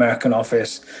Recreation, The American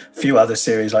Office, a few other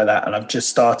series like that, and I've just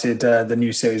started the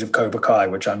new series of Cobra Kai,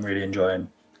 which I'm really enjoying.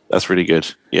 That's really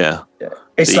good. Yeah.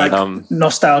 It's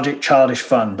nostalgic, childish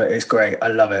fun, but it's great. I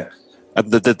love it.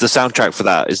 And the soundtrack for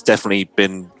that has definitely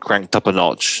been cranked up a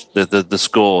notch. The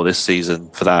score this season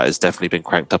for that has definitely been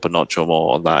cranked up a notch or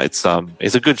more on that. It's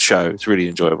a good show. It's really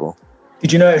enjoyable.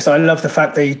 Did you notice? I love the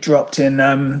fact they dropped in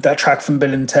that track from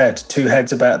Bill and Ted. 2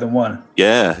 heads are better than one.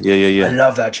 Yeah. I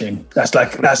love that tune. That's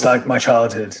like my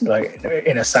childhood, like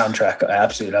in a soundtrack. I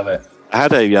absolutely love it. I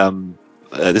had a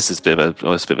this is a bit of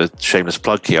a shameless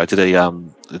plug here. I did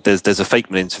there's a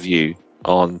Fakeman interview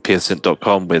on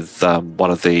pearsynth.com with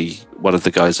one of the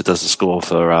guys that does the score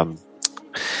for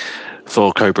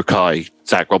Cobra Kai,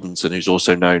 Zach Robinson, who's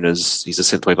also known as, he's a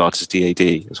synthwave artist, DAD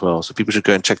as well. So people should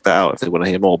go and check that out if they want to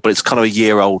hear more. But it's kind of a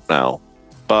year old now,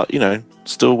 but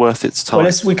still worth its time.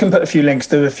 Well, we can put a few links.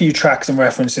 There were a few tracks and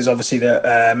references, obviously, that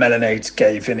Melonade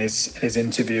gave in his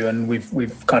interview, and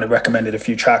we've kind of recommended a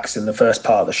few tracks in the first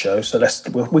part of the show. So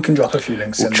we can drop a few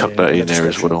links. We'll chuck that in there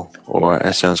as well. All right,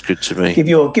 that sounds good to me. Give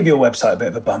your website a bit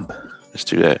of a bump. Let's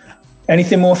do that.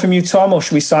 Anything more from you, Tom, or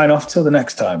should we sign off till the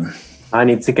next time? I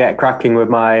need to get cracking with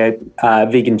my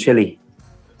vegan chili.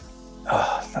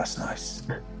 Oh, that's nice.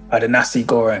 I had a nasi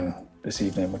goreng this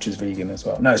evening, which is vegan as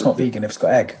well. No, it's not vegan if it's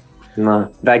got egg.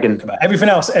 No, vegan. Everything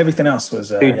else was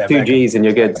two G's and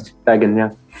you're good. Vegan,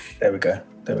 yeah. There we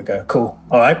go. Cool.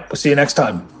 All right, we'll see you next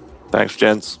time. Thanks,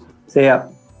 gents. See ya.